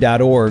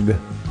Mississippi.org.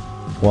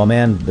 Well,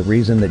 man, the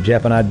reason that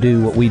Jeff and I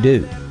do what we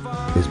do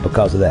is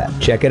because of that.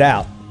 Check it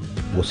out.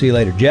 We'll see you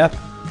later. Jeff,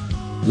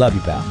 love you,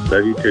 pal.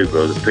 Love you too,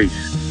 brother.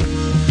 Peace.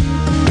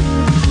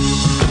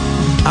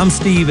 I'm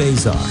Steve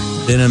Azar.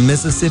 In a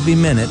Mississippi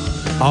Minute,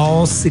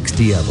 all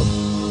 60 of them,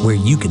 where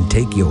you can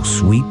take your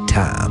sweet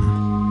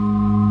time.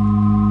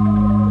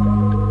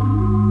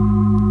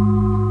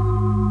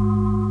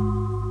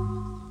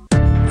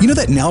 You know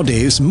that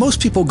nowadays,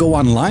 most people go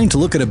online to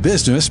look at a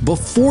business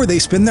before they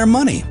spend their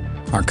money.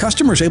 Are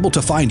customers able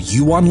to find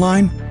you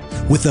online?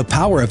 With the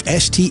power of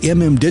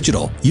STMM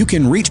Digital, you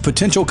can reach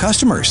potential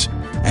customers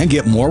and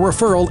get more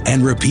referral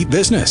and repeat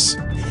business.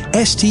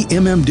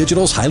 STMM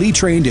Digital's highly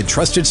trained and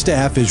trusted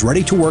staff is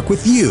ready to work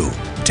with you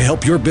to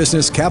help your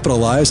business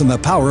capitalize on the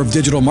power of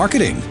digital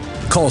marketing.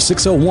 Call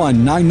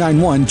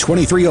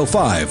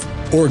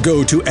 601-991-2305 or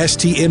go to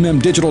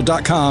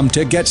stmmdigital.com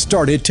to get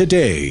started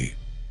today.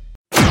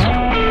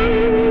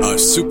 A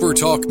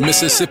SuperTalk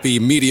Mississippi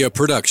media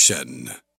production.